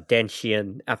spoke with Dan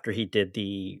Sheehan after he did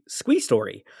the Squee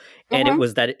story, and it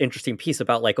was that interesting piece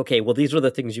about like, okay, well, these are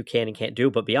the things you can and can't do,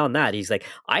 but beyond that, he's like,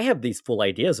 I have these full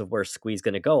ideas of where Squee's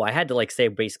going to go. I had to like say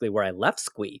basically where I left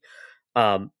Squee,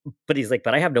 but he's like,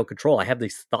 but I have no control. I have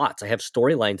these thoughts. I have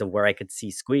storylines of where I could see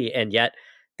Squee, and yet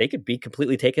they could be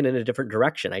completely taken in a different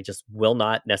direction. I just will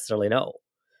not necessarily know.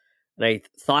 And I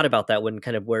thought about that when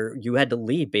kind of where you had to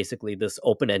leave basically this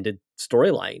open-ended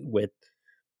storyline with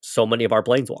so many of our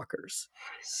planeswalkers.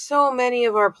 So many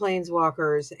of our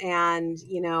planeswalkers. And,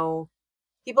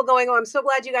 people going, oh, I'm so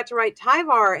glad you got to write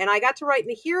Tyvar, and I got to write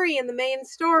Nahiri in the main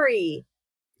story.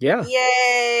 Yeah.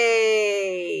 Yay!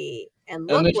 And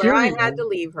look where I had to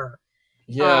leave her.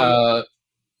 Yeah.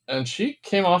 And she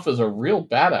came off as a real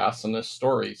badass in this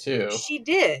story too. She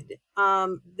did.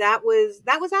 That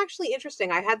was actually interesting.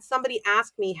 I had somebody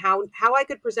ask me how I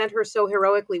could present her so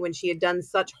heroically when she had done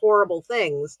such horrible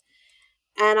things.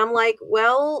 And I'm like,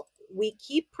 well, we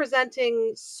keep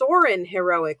presenting Sorin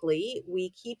heroically. We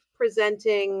keep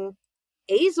presenting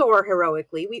Azor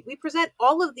heroically. We present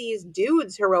all of these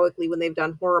dudes heroically when they've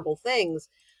done horrible things.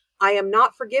 I am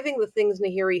not forgiving the things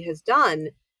Nahiri has done.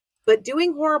 But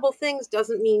doing horrible things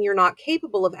doesn't mean you're not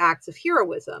capable of acts of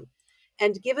heroism.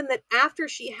 And given that after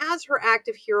she has her act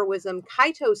of heroism,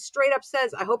 Kaito straight up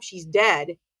says, I hope she's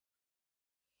dead.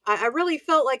 I really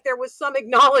felt like there was some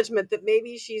acknowledgement that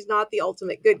maybe she's not the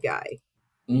ultimate good guy.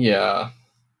 Yeah.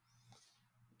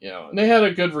 And they had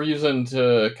a good reason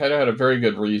Kaito had a very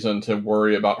good reason to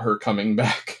worry about her coming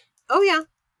back. Oh, yeah.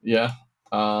 Yeah.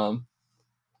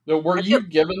 Were you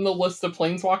given the list of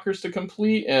planeswalkers to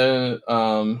complete,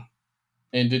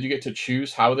 and did you get to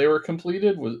choose how they were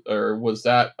completed? Was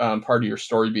that part of your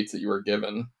story beats that you were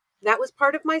given? That was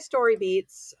part of my story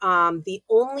beats. The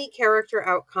only character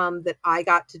outcome that I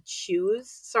got to choose,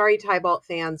 sorry Tybalt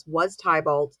fans, was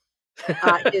Tybalt.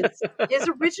 His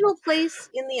original place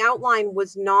in the outline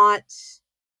was not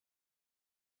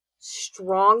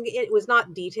strong. It was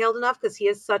not detailed enough because he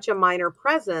is such a minor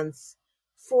presence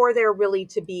for there really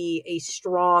to be a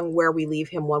strong where we leave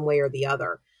him one way or the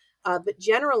other. But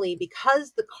generally,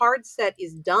 because the card set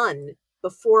is done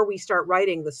before we start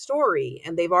writing the story,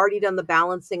 and they've already done the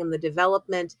balancing and the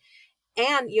development,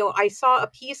 and I saw a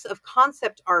piece of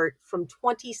concept art from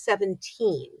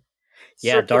 2017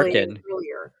 Yeah, circulating Darkin.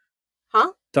 earlier.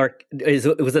 Huh?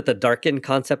 Was it the Darkin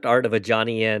concept art of a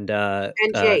Johnny and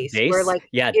Jace, where Jace?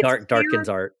 Yeah, it's Darkin's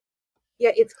art.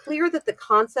 Yeah, it's clear that the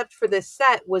concept for this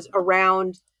set was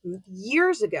around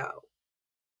years ago.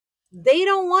 They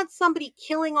don't want somebody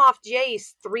killing off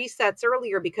Jace 3 sets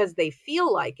earlier because they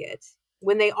feel like it,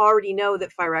 when they already know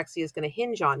that Phyrexia is going to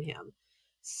hinge on him.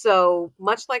 So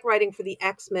much like writing for the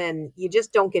X-Men, you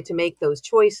just don't get to make those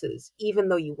choices, even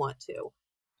though you want to.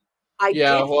 I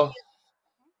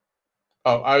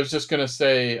was just going to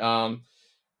say,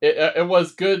 it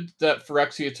was good that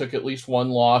Phyrexia took at least one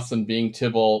loss, and being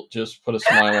Tybalt just put a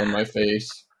smile on my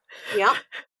face. Yeah.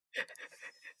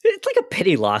 It's like a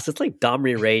pity loss. It's like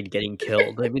Domri Raid getting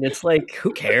killed. I mean, it's like,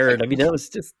 who cared? I mean, that was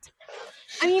just...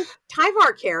 I mean,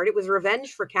 Tyvar cared. It was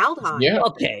revenge for Kaldheim. Yeah.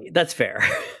 Okay, that's fair.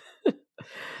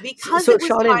 Because it was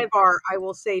Tyvar, I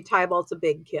will say Tybalt's a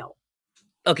big kill.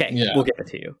 Okay, yeah. We'll get it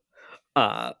to you.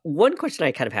 One question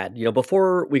I kind of had,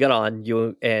 before we got on,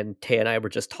 you and Tay and I were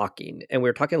just talking, and we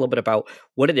were talking a little bit about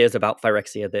what it is about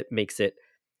Phyrexia that makes it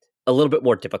a little bit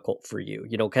more difficult for you,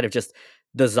 kind of just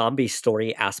the zombie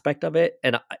story aspect of it.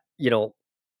 And,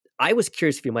 I was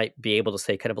curious if you might be able to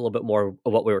say kind of a little bit more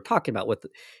of what we were talking about with,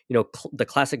 the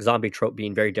classic zombie trope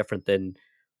being very different than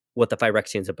what the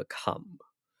Phyrexians have become.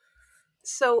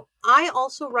 So I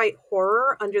also write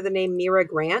horror under the name Mira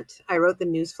Grant. I wrote the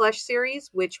Newsflesh series,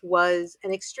 which was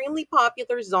an extremely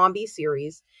popular zombie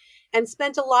series, and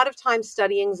spent a lot of time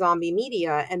studying zombie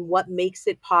media and what makes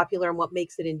it popular and what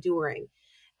makes it enduring.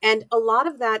 And a lot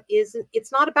of that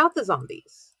it's not about the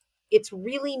zombies. It's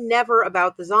really never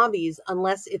about the zombies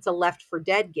unless it's a Left 4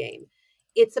 Dead game.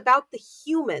 It's about the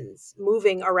humans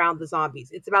moving around the zombies.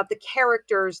 It's about the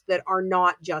characters that are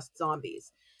not just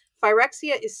zombies.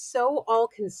 Phyrexia is so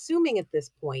all-consuming at this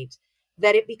point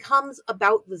that it becomes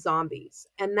about the zombies,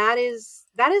 and that is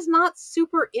not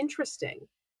super interesting.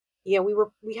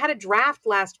 We had a draft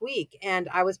last week, and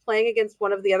I was playing against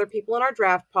one of the other people in our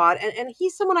draft pod, and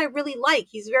he's someone I really like.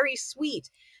 He's very sweet,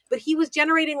 but he was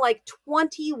generating like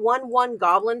 21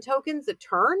 goblin tokens a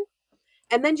turn,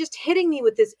 and then just hitting me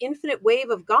with this infinite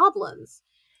wave of goblins.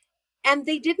 And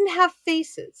they didn't have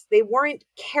faces. They weren't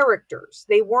characters.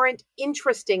 They weren't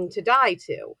interesting to die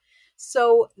to.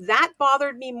 So that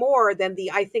bothered me more than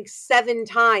I think 7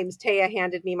 times Taya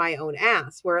handed me my own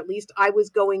ass, where at least I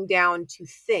was going down to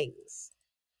things.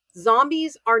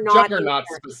 Zombies are not... Juggernaut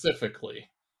specifically.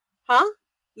 Huh?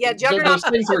 Yeah, Juggernauts.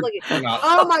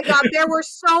 Oh my God, there were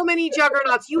so many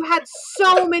Juggernauts. You had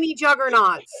so many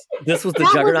Juggernauts. This was the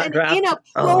Juggernaut draft? An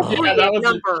inappropriate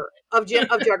number of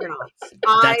Juggernauts.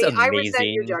 That's amazing. I resent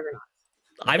your Juggernauts.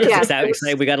 I'm just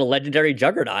excited we got a legendary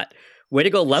Juggernaut. Way to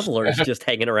go, levelers, just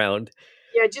hanging around.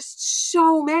 Yeah, just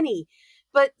so many.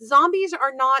 But zombies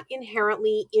are not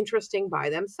inherently interesting by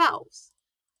themselves.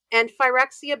 And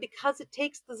Phyrexia, because it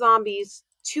takes the zombies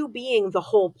to being the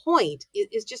whole point,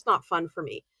 is just not fun for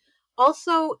me.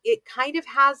 Also, it kind of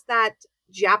has that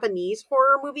Japanese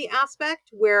horror movie aspect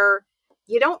where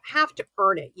you don't have to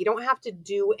earn it. You don't have to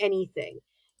do anything.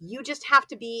 You just have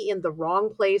to be in the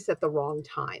wrong place at the wrong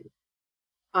time.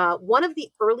 One of the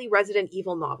early Resident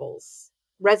Evil novels,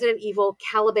 Resident Evil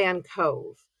Caliban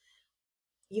Cove,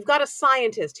 you've got a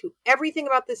scientist who everything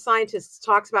about this scientist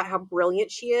talks about how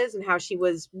brilliant she is and how she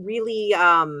was really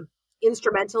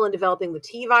instrumental in developing the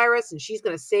T-virus, and she's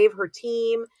going to save her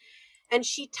team. And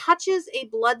she touches a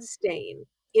blood stain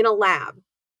in a lab.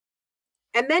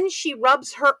 And then she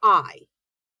rubs her eye.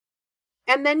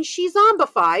 And then she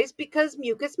zombifies because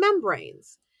mucous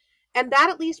membranes. And that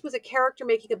at least was a character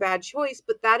making a bad choice,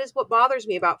 but that is what bothers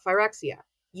me about Phyrexia.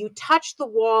 You touch the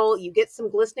wall, you get some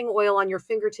glistening oil on your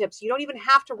fingertips. You don't even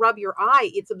have to rub your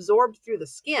eye. It's absorbed through the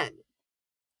skin.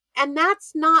 And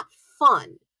that's not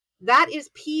fun. That is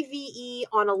PvE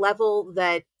on a level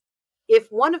that if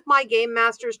one of my game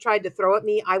masters tried to throw at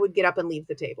me, I would get up and leave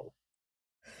the table.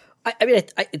 I mean,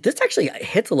 this actually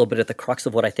hits a little bit at the crux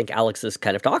of what I think Alex has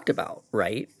kind of talked about,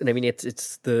 right? And I mean, a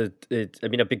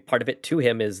big part of it to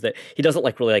him is that he doesn't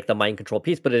really like the mind control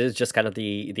piece, but it is just kind of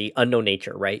the unknown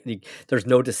nature, right? There's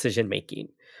no decision making.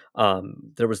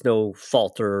 there was no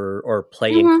fault or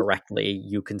playing correctly.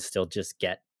 You can still just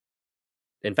get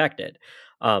infected.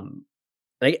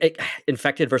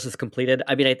 Infected versus completed.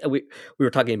 I mean, we were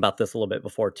talking about this a little bit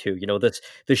before too.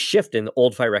 The shift in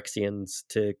old Phyrexians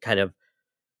to kind of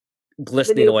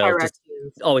glistening oil just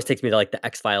always takes me to like the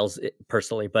X-Files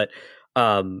personally. But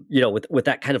with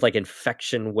that kind of like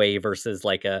infection way versus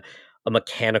like a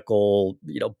mechanical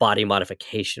body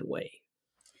modification way.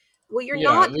 Well, you're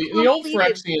not. The old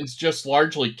Phyrexians just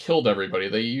largely killed everybody.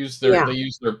 They used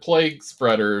their plague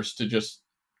spreaders to just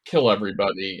kill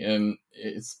everybody, and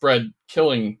it spread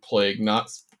killing plague,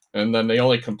 and then they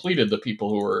only completed the people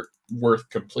who were worth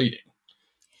completing.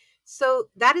 So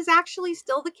that is actually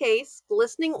still the case.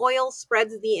 Glistening oil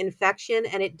spreads the infection,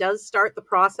 and it does start the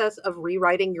process of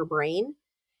rewriting your brain.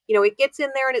 It gets in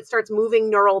there and it starts moving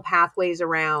neural pathways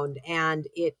around, and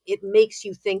it makes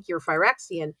you think you're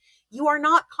Phyrexian. You are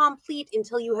not complete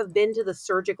until you have been to the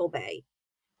surgical bay,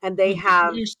 and they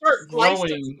have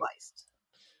sliced.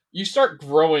 You start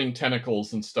growing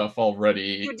tentacles and stuff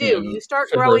already. You do. You start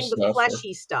growing the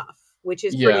fleshy stuff, which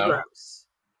is pretty gross.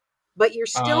 But you're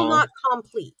still not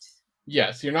complete.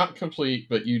 Yes, you're not complete,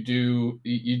 but you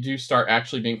do start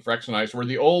actually being Phyrexionized, where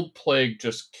the old plague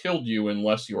just killed you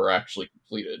unless you were actually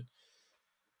completed.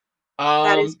 We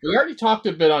already talked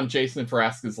a bit on Jason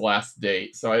Vraska's last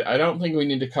date, so I don't think we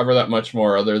need to cover that much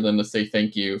more other than to say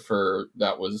thank you for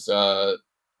that was a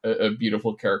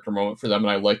beautiful character moment for them,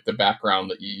 and I like the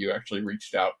background that you actually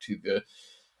reached out to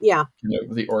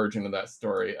the origin of that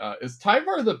story. Is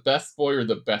Tyvar the best boy or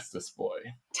the bestest boy?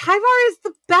 Tyvar is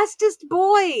the bestest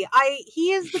boy.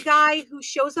 He is the guy who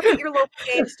shows up at your local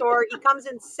game store. He comes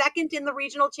in second in the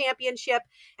regional championship,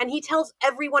 and he tells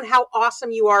everyone how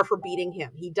awesome you are for beating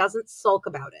him. He doesn't sulk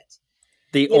about it.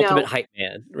 The ultimate hype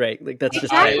man, right? Like that's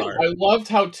just Tyvar. I loved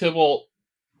how Tybalt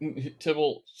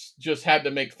just had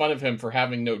to make fun of him for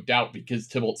having no doubt because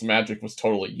Tybalt's magic was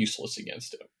totally useless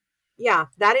against him. Yeah,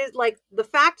 that is like the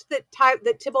fact that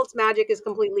Tybalt's magic is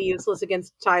completely useless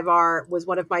against Tyvar was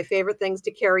one of my favorite things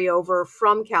to carry over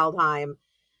from Kaldheim.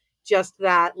 Just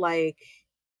that, like,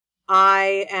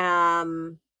 I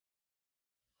am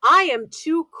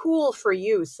too cool for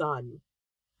you, son.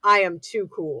 I am too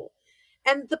cool.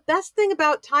 And the best thing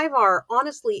about Tyvar,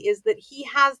 honestly, is that he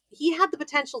had the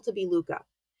potential to be Luca.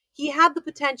 He had the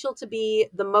potential to be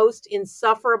the most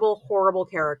insufferable, horrible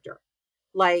character.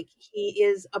 Like, he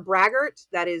is a braggart.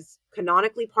 That is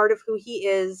canonically part of who he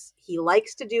is. He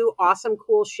likes to do awesome,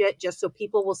 cool shit just so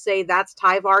people will say that's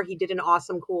Tyvar. He did an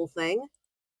awesome, cool thing.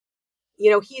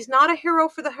 He's not a hero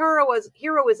for the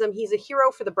heroism. He's a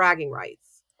hero for the bragging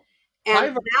rights.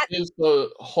 And Tyvar is the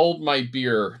hold my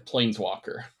beer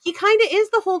planeswalker. He kind of is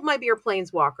the hold my beer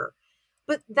planeswalker.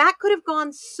 But that could have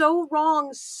gone so wrong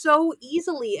so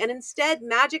easily. And instead,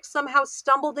 Magic somehow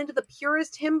stumbled into the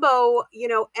purest himbo,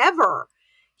 ever.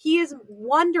 He is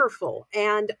wonderful.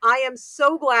 And I am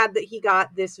so glad that he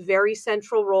got this very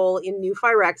central role in New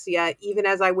Phyrexia, even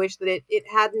as I wish that it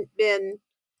hadn't been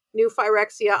New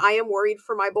Phyrexia. I am worried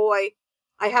for my boy.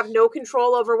 I have no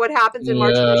control over what happens in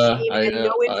March of the Machine and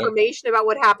no information about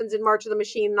what happens in March of the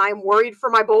Machine. And I am worried for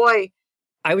my boy.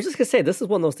 I was just going to say, this is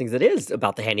one of those things that is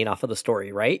about the handing off of the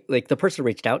story, right? Like, the person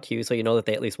reached out to you, so you know that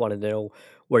they at least wanted to know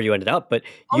where you ended up. But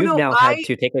you've now had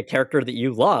to take a character that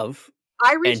you love.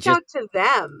 I reached out to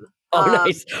them. Oh,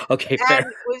 nice. Okay, fair. And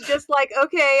was just like,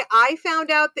 okay, I found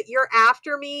out that you're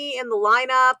after me in the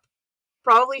lineup.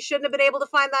 Probably shouldn't have been able to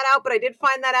find that out, but I did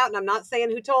find that out, and I'm not saying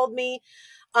who told me.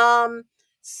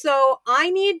 So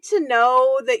I need to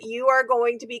know that you are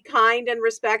going to be kind and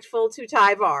respectful to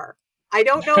Tyvar. I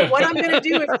don't know what I'm going to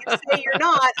do if you say you're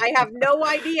not. I have no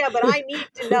idea, but I need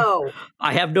to know.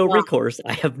 I have no recourse.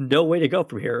 I have no way to go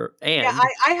from here. And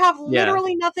I have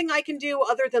literally nothing I can do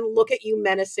other than look at you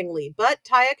menacingly. But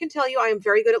Taya can tell you I am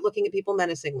very good at looking at people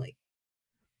menacingly.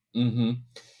 Mm-hmm.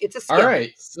 It's a skill. All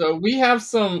right. So we have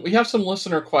some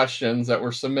listener questions that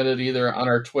were submitted either on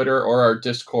our Twitter or our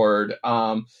Discord.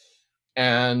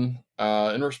 And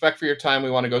in respect for your time,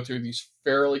 we want to go through these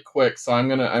fairly quick. So I'm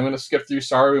gonna skip through.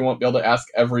 Sorry, we won't be able to ask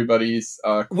everybody's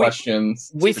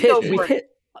questions. We've hit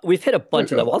a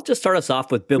bunch of them. I'll just start us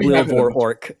off with Bibliovore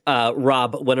Orc,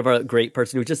 Rob, one of our great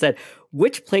person who just said,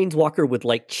 which planeswalker would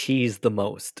like cheese the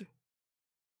most?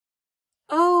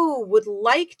 Oh, would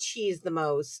like cheese the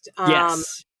most.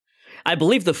 Yes. I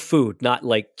believe the food, not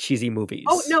like cheesy movies.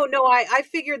 Oh, no, I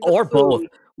figured the or food. Both.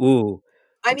 Ooh.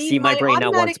 I mean, see my brain now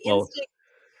wants both.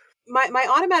 My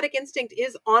automatic instinct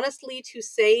is honestly to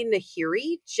say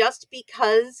Nahiri, just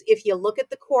because if you look at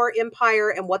the core empire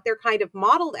and what they're kind of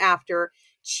modeled after,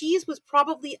 cheese was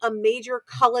probably a major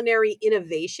culinary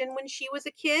innovation when she was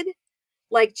a kid.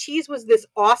 Like, cheese was this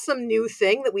awesome new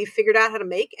thing that we figured out how to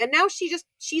make. And now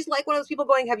she's like one of those people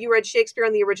going, have you read Shakespeare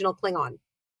on the original Klingon?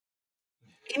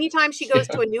 Anytime she goes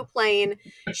to a new plane,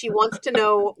 she wants to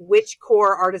know which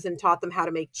core artisan taught them how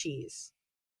to make cheese.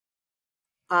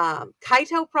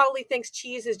 Kaito probably thinks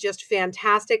cheese is just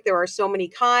fantastic. There are so many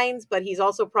kinds, but he's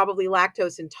also probably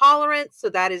lactose intolerant, so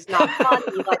that is not fun.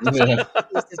 He likes cheese,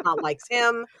 cheese does not like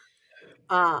him.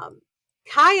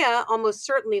 Kaya almost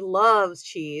certainly loves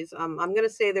cheese. I'm going to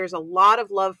say there's a lot of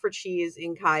love for cheese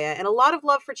in Kaya, and a lot of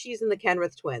love for cheese in the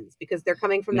Kenrith twins, because they're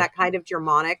coming from that kind of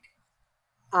Germanic,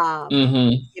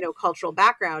 cultural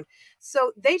background.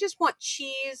 So they just want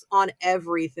cheese on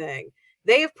everything.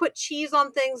 They have put cheese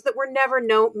on things that were never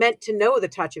meant to know the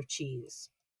touch of cheese.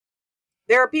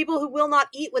 There are people who will not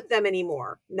eat with them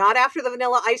anymore, not after the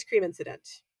vanilla ice cream incident.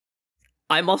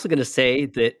 I'm also going to say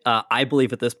that I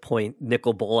believe at this point,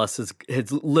 Nicol Bolas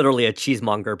is literally a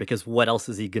cheesemonger, because what else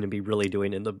is he going to be really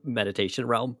doing in the meditation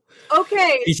realm?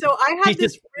 Okay, so I had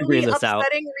this really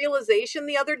upsetting realization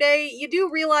the other day. You do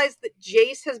realize that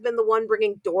Jace has been the one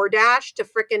bringing DoorDash to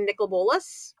frickin' Nicol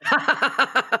Bolas?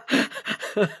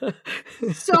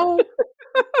 So...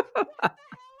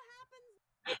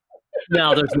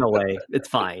 No, there's no way. It's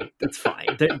fine. It's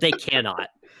fine. They cannot.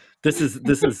 This is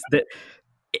the...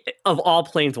 Of all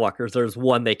planeswalkers, there's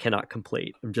one they cannot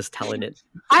complete. I'm just telling it.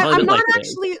 I'm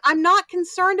not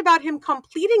concerned about him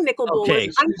completing Nicol Bolas. Okay.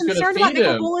 I'm concerned about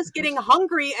Nicol Bolas getting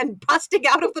hungry and busting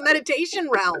out of the meditation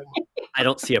realm. I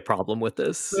don't see a problem with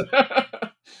this. Okay.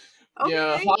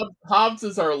 Yeah, Hobbs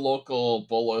is our local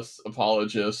Bolas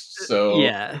apologist, so...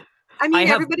 Yeah. I mean,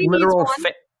 everybody needs one.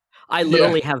 I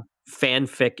literally have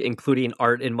fanfic, including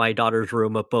art in my daughter's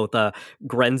room, of both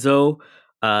Grenzo,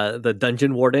 the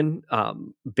dungeon warden,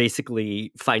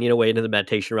 basically finding a way into the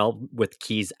meditation realm with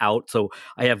keys out. So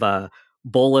I have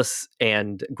Bolas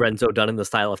and Grenzo done in the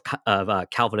style of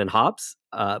Calvin and Hobbes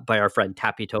by our friend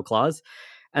Tappy Toe Claus.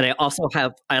 And I also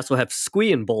have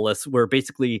Squee and Bolas, where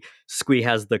basically Squee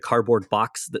has the cardboard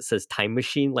box that says time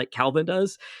machine like Calvin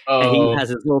does. And he has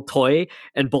his little toy,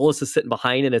 and Bolas is sitting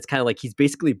behind, and it's kind of like he's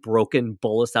basically broken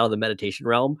Bolas out of the meditation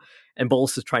realm. And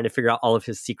Bolas is trying to figure out all of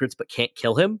his secrets, but can't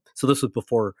kill him. So this was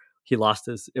before he lost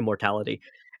his immortality.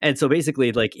 And so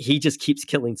basically, like, he just keeps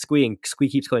killing Squee, and Squee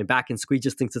keeps going back, and Squee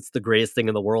just thinks it's the greatest thing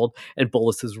in the world. And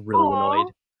Bolas is really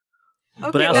annoyed.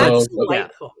 Okay, but that's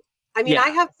delightful. I mean, I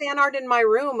have fan art in my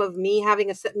room of me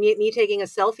having me taking a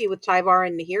selfie with Tyvar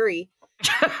and Nahiri.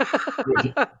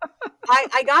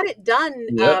 I got it done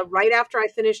right after I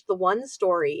finished the one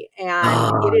story,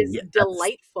 and it is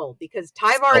delightful because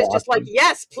Tyvar is just like,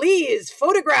 yes, please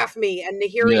photograph me, and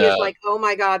Nahiri is like, oh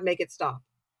my god, make it stop.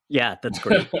 Yeah, that's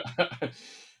great.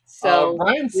 So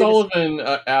Ryan Sullivan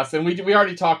asked, and we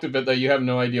already talked a bit that you have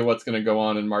no idea what's going to go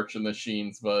on in March of the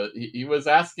Machines, but he was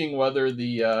asking whether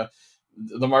the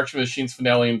March of the Machines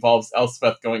finale involves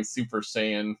Elspeth going Super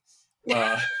Saiyan.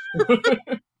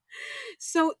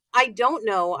 So I don't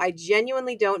know. I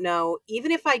genuinely don't know.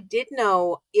 Even if I did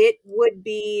know, it would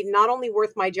be not only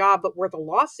worth my job, but worth a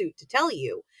lawsuit to tell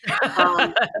you.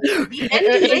 The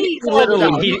NDA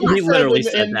he literally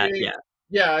said that, yeah.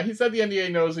 Yeah, he said the NDA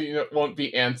knows it won't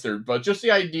be answered, but just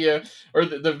the idea, or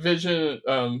the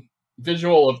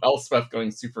visual of Elspeth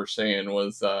going Super Saiyan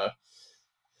was...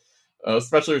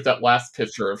 especially with that last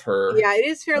picture of her. Yeah, it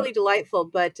is fairly delightful.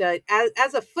 But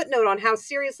as a footnote on how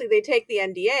seriously they take the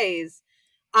NDAs,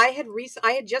 I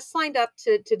had just signed up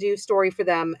to do story for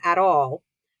them at all.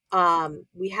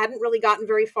 We hadn't really gotten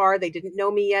very far. They didn't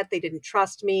know me yet. They didn't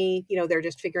trust me. They're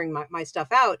just figuring my stuff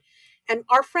out. And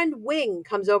our friend Wing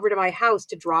comes over to my house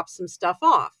to drop some stuff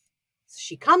off. So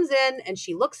she comes in and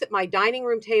she looks at my dining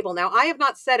room table. Now, I have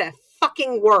not said a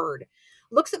fucking word.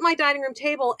 Looks at my dining room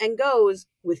table and goes,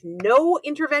 with no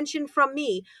intervention from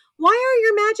me, why are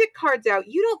your magic cards out?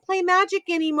 You don't play magic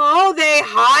anymore. Oh, they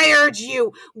hired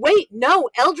you. Wait, no,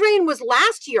 Eldraine was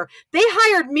last year. They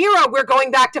hired Mira. We're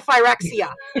going back to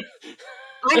Phyrexia.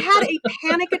 I had a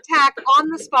panic attack on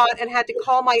the spot and had to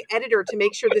call my editor to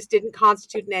make sure this didn't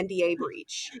constitute an NDA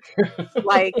breach.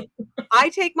 Like, I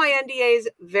take my NDAs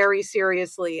very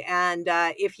seriously. And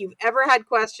if you've ever had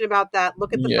question about that,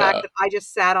 look at the fact that I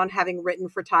just sat on having written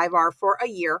for Tyvar for a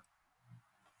year.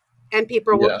 And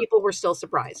people were still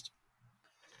surprised.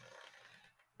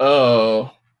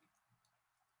 Oh.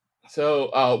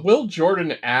 So, Will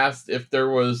Jordan asked if there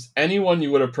was anyone you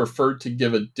would have preferred to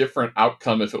give a different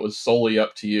outcome if it was solely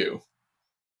up to you.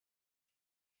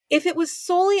 If it was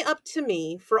solely up to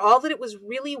me, for all that it was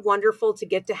really wonderful to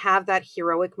get to have that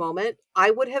heroic moment,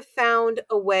 I would have found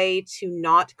a way to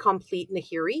not complete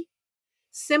Nahiri.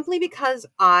 simply because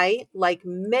I, like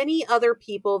many other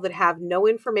people that have no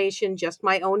information, just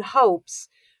my own hopes,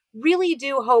 really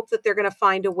do hope that they're going to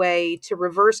find a way to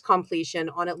reverse completion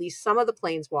on at least some of the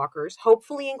Planeswalkers,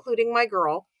 hopefully including my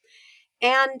girl.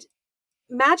 And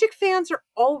Magic fans are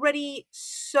already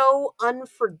so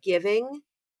unforgiving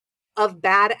of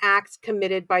bad acts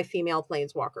committed by female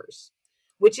Planeswalkers,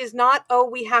 which is not, oh,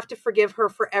 we have to forgive her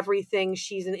for everything,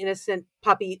 she's an innocent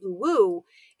puppy, ooh-woo.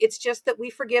 It's just that we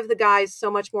forgive the guys so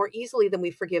much more easily than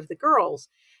we forgive the girls.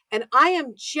 And I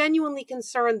am genuinely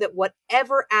concerned that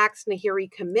whatever acts Nahiri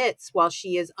commits while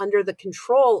she is under the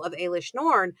control of Ailish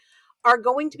Norn are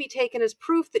going to be taken as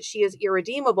proof that she is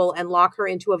irredeemable and lock her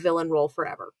into a villain role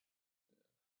forever.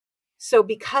 So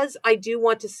because I do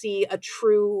want to see a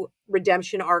true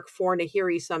redemption arc for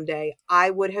Nahiri someday, I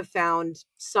would have found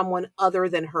someone other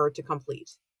than her to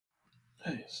complete.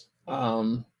 Nice.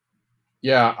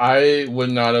 Yeah, I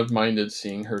would not have minded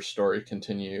seeing her story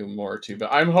continue more too,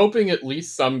 but I'm hoping at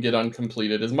least some get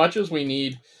uncompleted. As much as we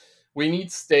need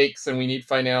stakes and we need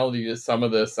finality to some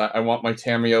of this. I want my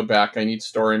Tamio back. I need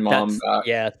Story Mom back.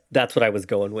 Yeah, that's what I was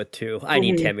going with too. I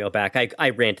need Tamio back. I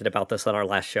ranted about this on our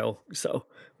last show, so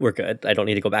we're good. I don't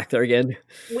need to go back there again.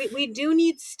 We do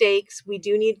need stakes. We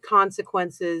do need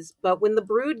consequences. But when the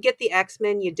Brood get the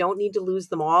X-Men, you don't need to lose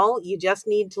them all. You just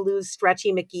need to lose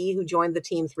Stretchy McGee, who joined the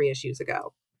team 3 issues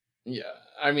ago. Yeah,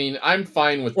 I mean, I'm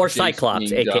fine with or Jace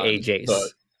Cyclops, being aka done, Jace. but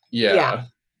yeah.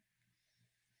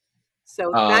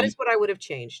 So that is what I would have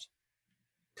changed.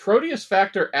 Proteus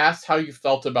Factor asked how you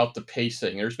felt about the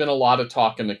pacing. There's been a lot of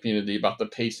talk in the community about the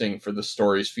pacing for the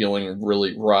stories feeling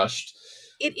really rushed.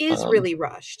 It is really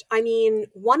rushed. I mean,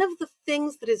 one of the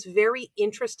things that is very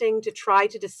interesting to try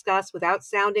to discuss without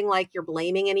sounding like you're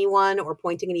blaming anyone or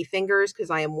pointing any fingers, because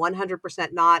I am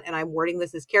 100% not, and I'm wording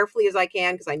this as carefully as I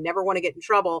can because I never want to get in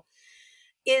trouble,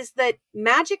 is that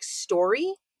Magic's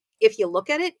story, if you look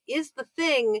at it, is the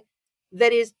thing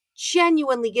that is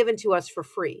genuinely given to us for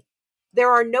free. There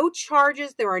are no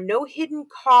charges. There are no hidden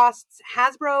costs.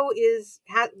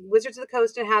 Wizards of the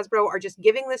Coast and Hasbro are just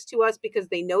giving this to us because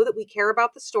they know that we care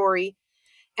about the story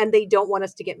and they don't want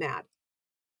us to get mad.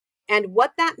 And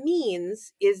what that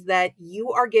means is that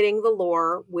you are getting the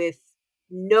lore with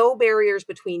no barriers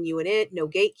between you and it, no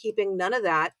gatekeeping, none of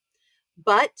that.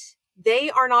 But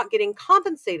they are not getting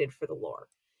compensated for the lore.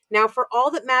 Now, for all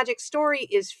that Magic Story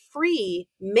is free,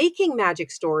 making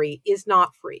Magic Story is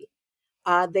not free.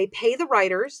 They pay the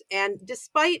writers, and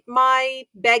despite my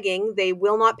begging, they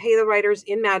will not pay the writers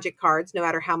in Magic cards, no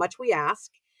matter how much we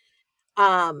ask.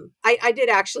 I did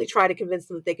actually try to convince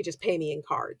them that they could just pay me in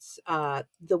cards.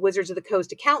 The Wizards of the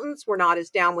Coast accountants were not as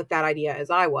down with that idea as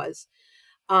I was.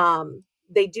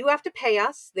 They do have to pay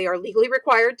us. They are legally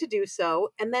required to do so.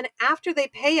 And then after they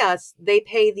pay us, they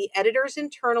pay the editors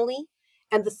internally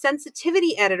and the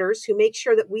sensitivity editors who make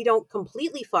sure that we don't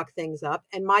completely fuck things up.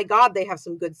 And my God, they have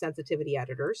some good sensitivity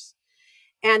editors.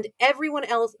 And everyone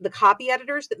else, the copy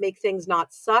editors that make things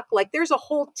not suck. Like, there's a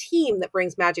whole team that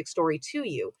brings Magic Story to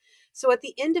you. So at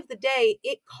the end of the day,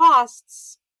 it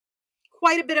costs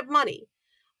quite a bit of money.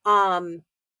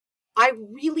 I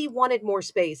really wanted more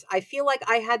space. I feel like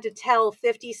I had to tell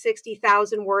 50,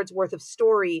 60,000 words worth of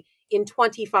story in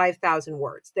 25,000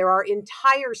 words. There are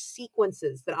entire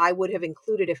sequences that I would have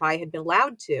included if I had been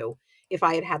allowed to, if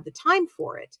I had had the time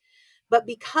for it. But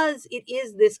because it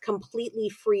is this completely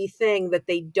free thing that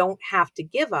they don't have to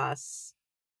give us,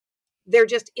 there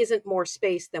just isn't more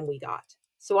space than we got.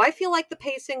 So I feel like the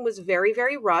pacing was very,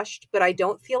 very rushed, but I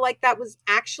don't feel like that was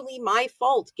actually my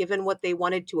fault given what they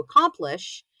wanted to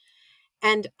accomplish.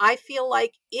 And I feel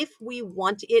like if we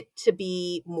want it to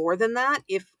be more than that,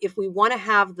 if we want to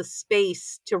have the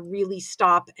space to really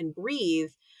stop and breathe,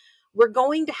 we're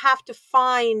going to have to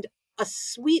find a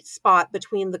sweet spot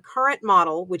between the current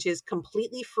model, which is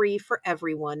completely free for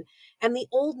everyone, and the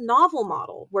old novel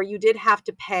model, where you did have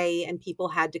to pay and people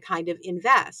had to kind of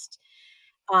invest.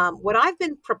 What I've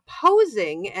been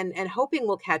proposing and hoping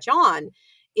will catch on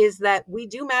is that we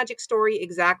do Magic Story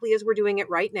exactly as we're doing it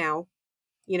right now.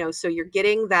 You know, so you're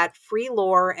getting that free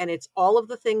lore and it's all of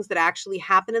the things that actually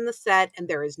happen in the set and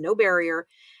there is no barrier.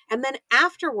 And then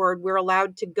afterward, we're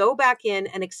allowed to go back in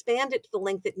and expand it to the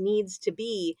length it needs to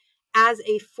be as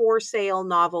a for sale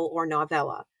novel or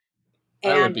novella.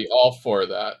 And I would be all for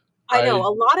that. I know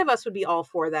a lot of us would be all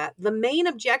for that. The main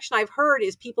objection I've heard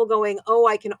is people going, oh,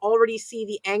 I can already see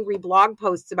the angry blog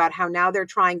posts about how now they're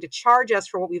trying to charge us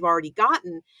for what we've already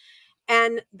gotten.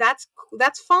 And that's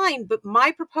fine. But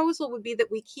my proposal would be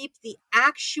that we keep the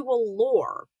actual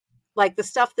lore, like the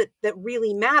stuff that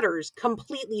really matters,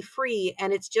 completely free.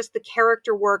 And it's just the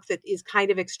character work that is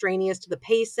kind of extraneous to the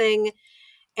pacing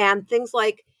and things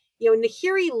like,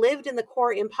 Nahiri lived in the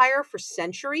Core Empire for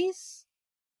centuries,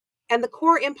 and the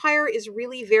Core Empire is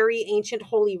really very ancient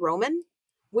Holy Roman,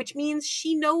 which means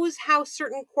she knows how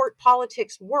certain court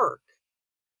politics work.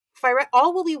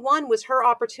 All Will Be One was her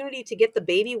opportunity to get the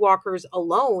baby walkers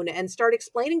alone and start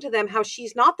explaining to them how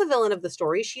she's not the villain of the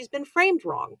story, she's been framed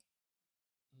wrong,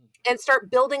 and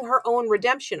start building her own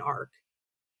redemption arc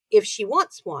if she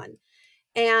wants one.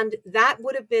 And that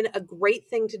would have been a great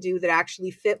thing to do that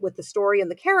actually fit with the story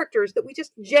and the characters that we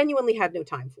just genuinely had no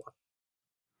time for.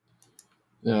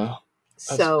 Yeah,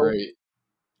 that's great.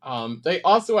 They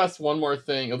also asked one more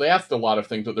thing. They asked a lot of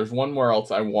things, but there's one more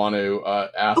else I want to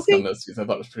ask on this because I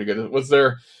thought it was pretty good. Was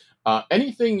there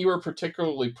anything you were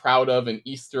particularly proud of, an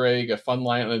Easter egg, a fun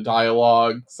line in a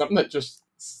dialogue, something that just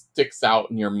sticks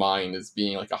out in your mind as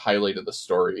being like a highlight of the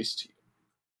stories to you?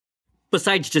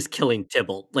 Besides just killing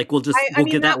Tybalt, like we'll give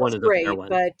that one as a fair one.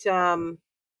 But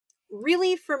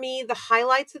really, for me, the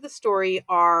highlights of the story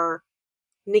are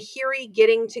Nahiri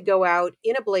getting to go out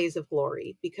in a blaze of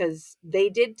glory, because they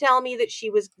did tell me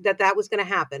that that was going to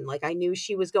happen. Like, I knew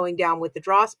she was going down with the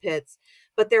Dross pits,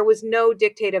 but there was no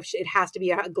dictate of it has to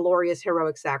be a glorious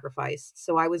heroic sacrifice.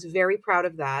 So I was very proud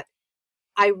of that.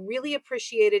 I really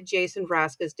appreciated Jason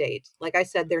Vraska's date. Like I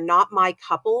said, they're not my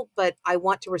couple, but I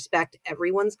want to respect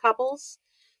everyone's couples.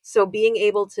 So being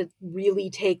able to really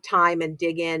take time and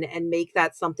dig in and make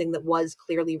that something that was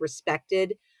clearly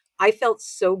respected, I felt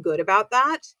so good about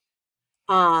that.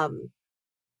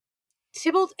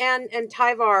 Tybalt and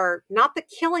Tyvar, not the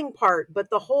killing part, but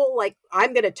the whole, like,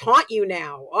 I'm going to taunt you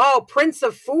now. Oh, Prince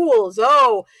of Fools.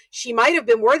 Oh, she might have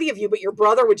been worthy of you, but your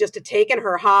brother would just have taken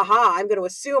her. Ha ha. I'm going to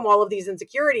assume all of these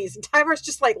insecurities. And Tyvar's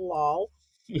just like, lol.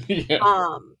 Yeah.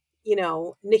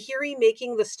 Nahiri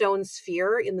making the stone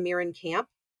sphere in the Mirren camp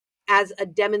as a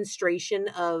demonstration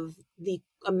of the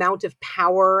amount of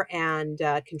power and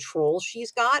control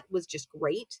she's got was just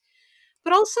great.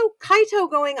 But also Kaito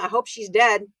going, I hope she's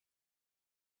dead.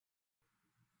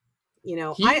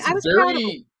 I was proud of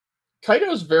him.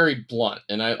 Kaito's very blunt,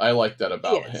 and I like that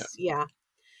about him. Yeah.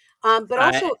 But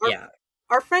also,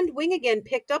 our friend Wing again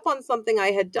picked up on something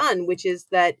I had done, which is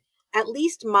that at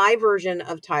least my version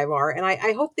of Tyvar, and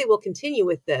I hope they will continue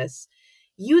with this,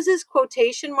 uses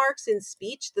quotation marks in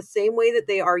speech the same way that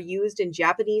they are used in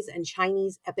Japanese and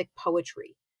Chinese epic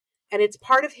poetry. And it's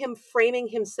part of him framing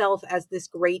himself as this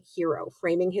great hero,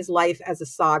 framing his life as a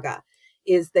saga,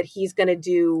 is that he's going to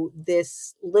do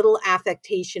this little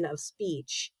affectation of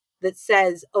speech that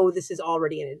says, oh, this is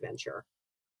already an adventure.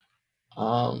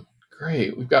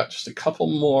 Great. We've got just a couple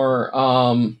more.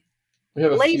 We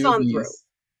have a Blaze few on of these. through.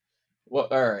 Well,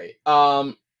 all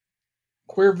right.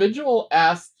 Queer Vigil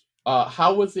asked,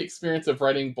 how was the experience of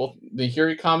writing both the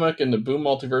Nahiri comic and the Boom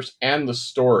Multiverse and the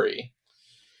story?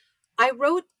 I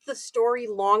wrote the story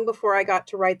long before I got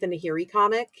to write the Nahiri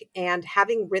comic, and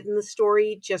having written the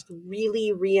story just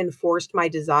really reinforced my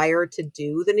desire to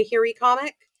do the Nahiri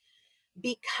comic,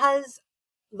 because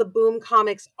the Boom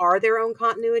comics are their own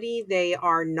continuity. They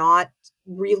are not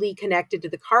really connected to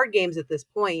the card games at this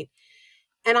point.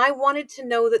 And I wanted to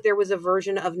know that there was a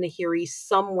version of Nahiri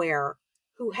somewhere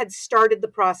who had started the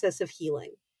process of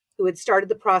healing, who had started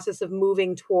the process of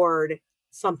moving toward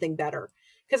something better.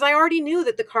 Because I already knew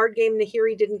that the card game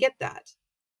Nahiri didn't get that.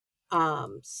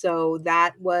 So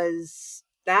that was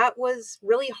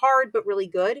really hard, but really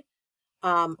good.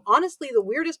 Honestly, the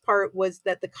weirdest part was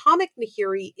that the comic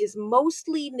Nahiri is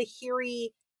mostly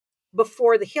Nahiri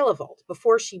before the Hillavolt,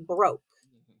 before she broke.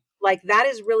 Like, that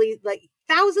is really, like,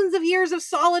 thousands of years of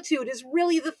solitude is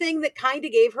really the thing that kind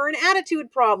of gave her an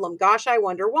attitude problem. Gosh, I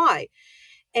wonder why.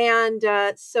 And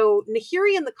so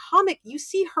Nahiri in the comic, you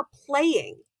see her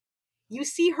playing. You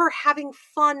see her having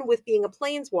fun with being a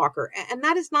planeswalker. And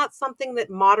that is not something that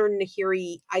modern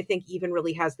Nahiri, I think, even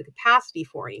really has the capacity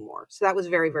for anymore. So that was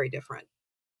very, very different.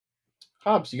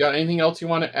 Hobbs, you got anything else you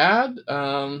want to add?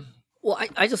 Well,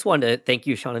 I just wanted to thank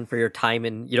you, Shannon, for your time.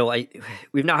 And,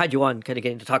 we've now had you on kind of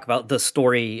getting to talk about the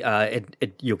story. And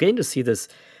you're getting to see this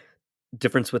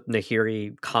difference with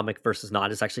Nahiri comic versus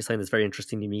not is actually something that's very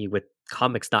interesting to me, with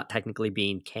comics not technically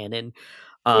being canon.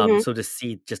 So to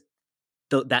see just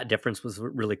that difference was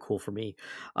really cool for me.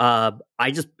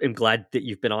 I just am glad that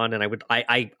you've been on, and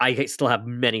I still have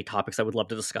many topics I would love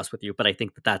to discuss with you, but I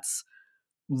think that's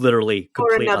literally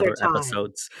complete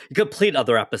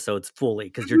other episodes fully,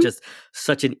 because you're just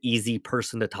such an easy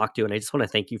person to talk to, and I just want to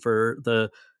thank you for the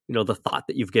thought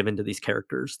that you've given to these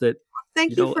characters. That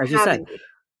thank you for having me.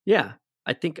 Yeah,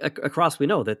 I think across we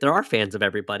know that there are fans of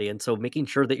everybody, and so making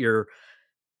sure that you're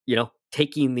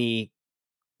taking the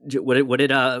what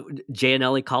did Jay and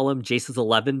Ellie call him? Jace's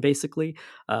 11, basically.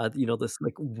 This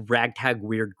like ragtag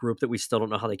weird group that we still don't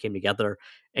know how they came together,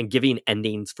 and giving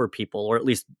endings for people, or at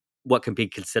least what can be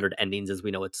considered endings, as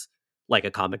we know it's like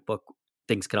a comic book.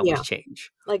 Things can always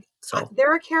change. Like, so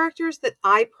there are characters that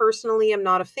I personally am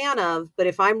not a fan of, but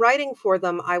if I'm writing for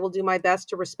them, I will do my best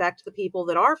to respect the people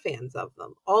that are fans of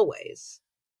them, always.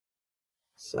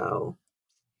 So,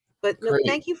 but no,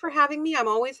 thank you for having me. I'm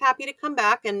always happy to come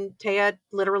back, and Taya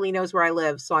literally knows where I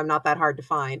live, so I'm not that hard to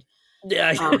find.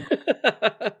 Yeah.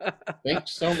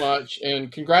 Thanks so much,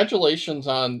 and congratulations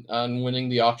on winning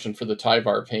the auction for the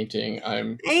Tyvar painting.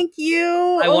 Thank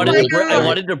you. I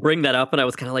wanted to bring that up, and I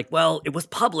was kind of like, well, it was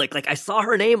public. Like I saw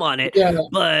her name on it,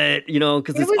 but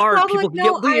because it's art, public. People can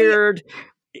get weird.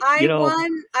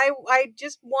 I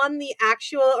just won the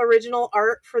actual original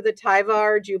art for the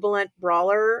Tyvar Jubilant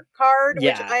Brawler card,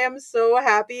 which I am so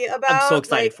happy about. I'm so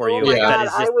excited for you. Oh my God,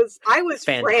 I was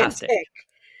fantastic. Frantic.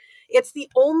 It's the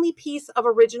only piece of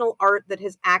original art that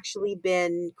has actually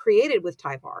been created with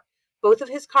Tyvar. Both of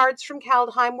his cards from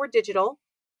Kaldheim were digital,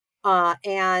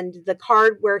 and the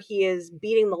card where he is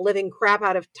beating the living crap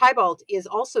out of Tybalt is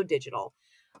also digital.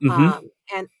 Mm-hmm.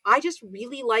 And I just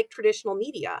really like traditional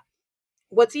media.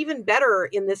 What's even better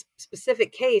in this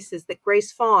specific case is that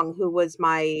Grace Fong, who was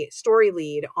my story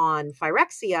lead on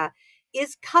Phyrexia,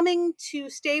 is coming to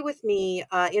stay with me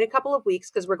in a couple of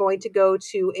weeks, because we're going to go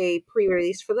to a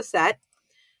pre-release for the set,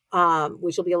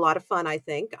 which will be a lot of fun, I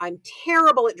think. I'm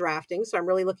terrible at drafting, so I'm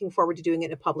really looking forward to doing it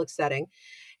in a public setting.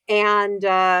 And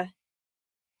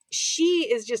she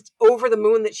is just over the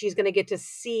moon that she's going to get to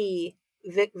see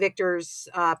Victor's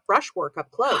brushwork up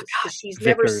close, because she's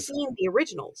never seen the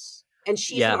originals. And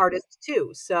she's an artist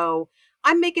too. So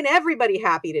I'm making everybody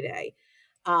happy today.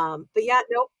 But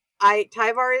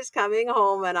Tyvar is coming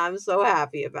home, and I'm so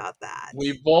happy about that.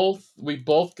 We both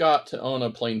got to own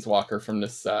a Planeswalker from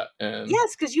this set, and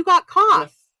yes, because you got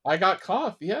Koth. I got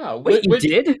Koth. Yeah. Wait, you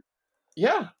did?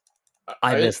 Yeah.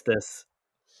 I missed this.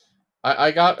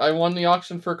 I won the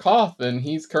auction for Koth, and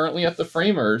he's currently at the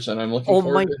Framers, and I'm looking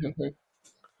forward to him.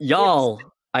 Y'all,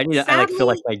 yes. I feel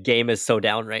like my game is so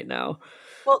down right now.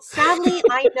 Well, sadly,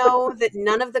 I know that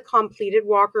none of the completed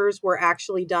walkers were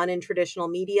actually done in traditional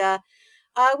media,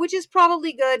 which is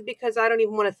probably good, because I don't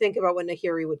even want to think about what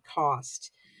Nahiri would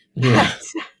cost. Yeah.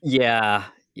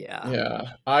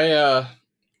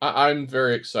 I'm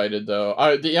very excited, though.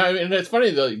 And it's funny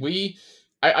though.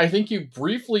 I think you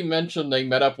briefly mentioned they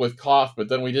met up with Koth, but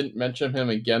then we didn't mention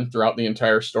him again throughout the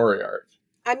entire story arc.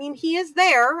 I mean, he is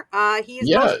there. He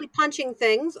is mostly punching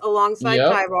things alongside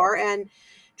Tyvar and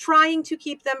trying to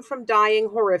keep them from dying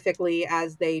horrifically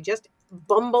as they just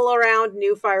bumble around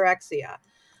New Phyrexia.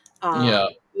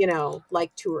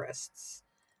 Like tourists.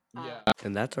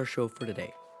 And that's our show for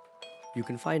today. You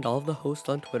can find all of the hosts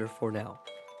on Twitter for now.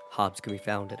 Hobbs can be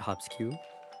found at HobbsQ,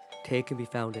 Taya can be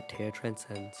found at Taya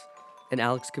Transcends, and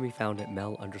Alex can be found at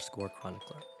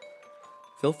Mel_Chronicler.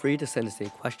 Feel free to send us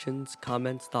any questions,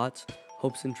 comments, thoughts,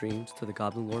 hopes, and dreams to the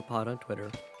Goblin Lore Pod on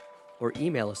Twitter, or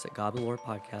email us at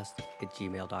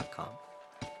goblinlorepodcast@gmail.com.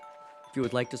 If you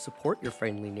would like to support your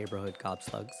friendly neighborhood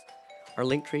gobslugs, our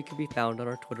link tree can be found on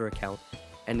our Twitter account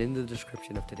and in the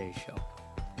description of today's show.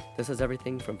 This has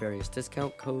everything from various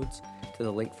discount codes to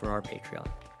the link for our Patreon.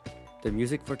 The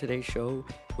music for today's show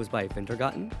was by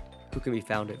Vintergotten, who can be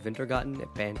found at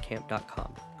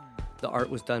vintergotten@bandcamp.com. The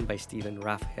art was done by Stephen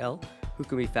Raphael, who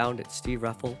can be found at Steve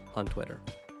Raffle on Twitter.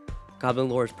 Goblin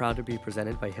Lore is proud to be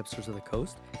presented by Hipsters of the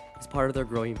Coast as part of their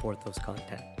growing Vorthos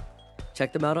content.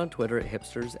 Check them out on Twitter at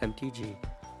hipstersmtg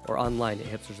or online at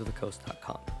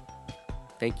hipstersofthecoast.com.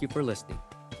 Thank you for listening.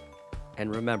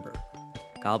 And remember,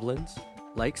 goblins,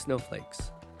 like snowflakes,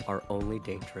 are only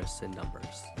dangerous in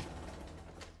numbers.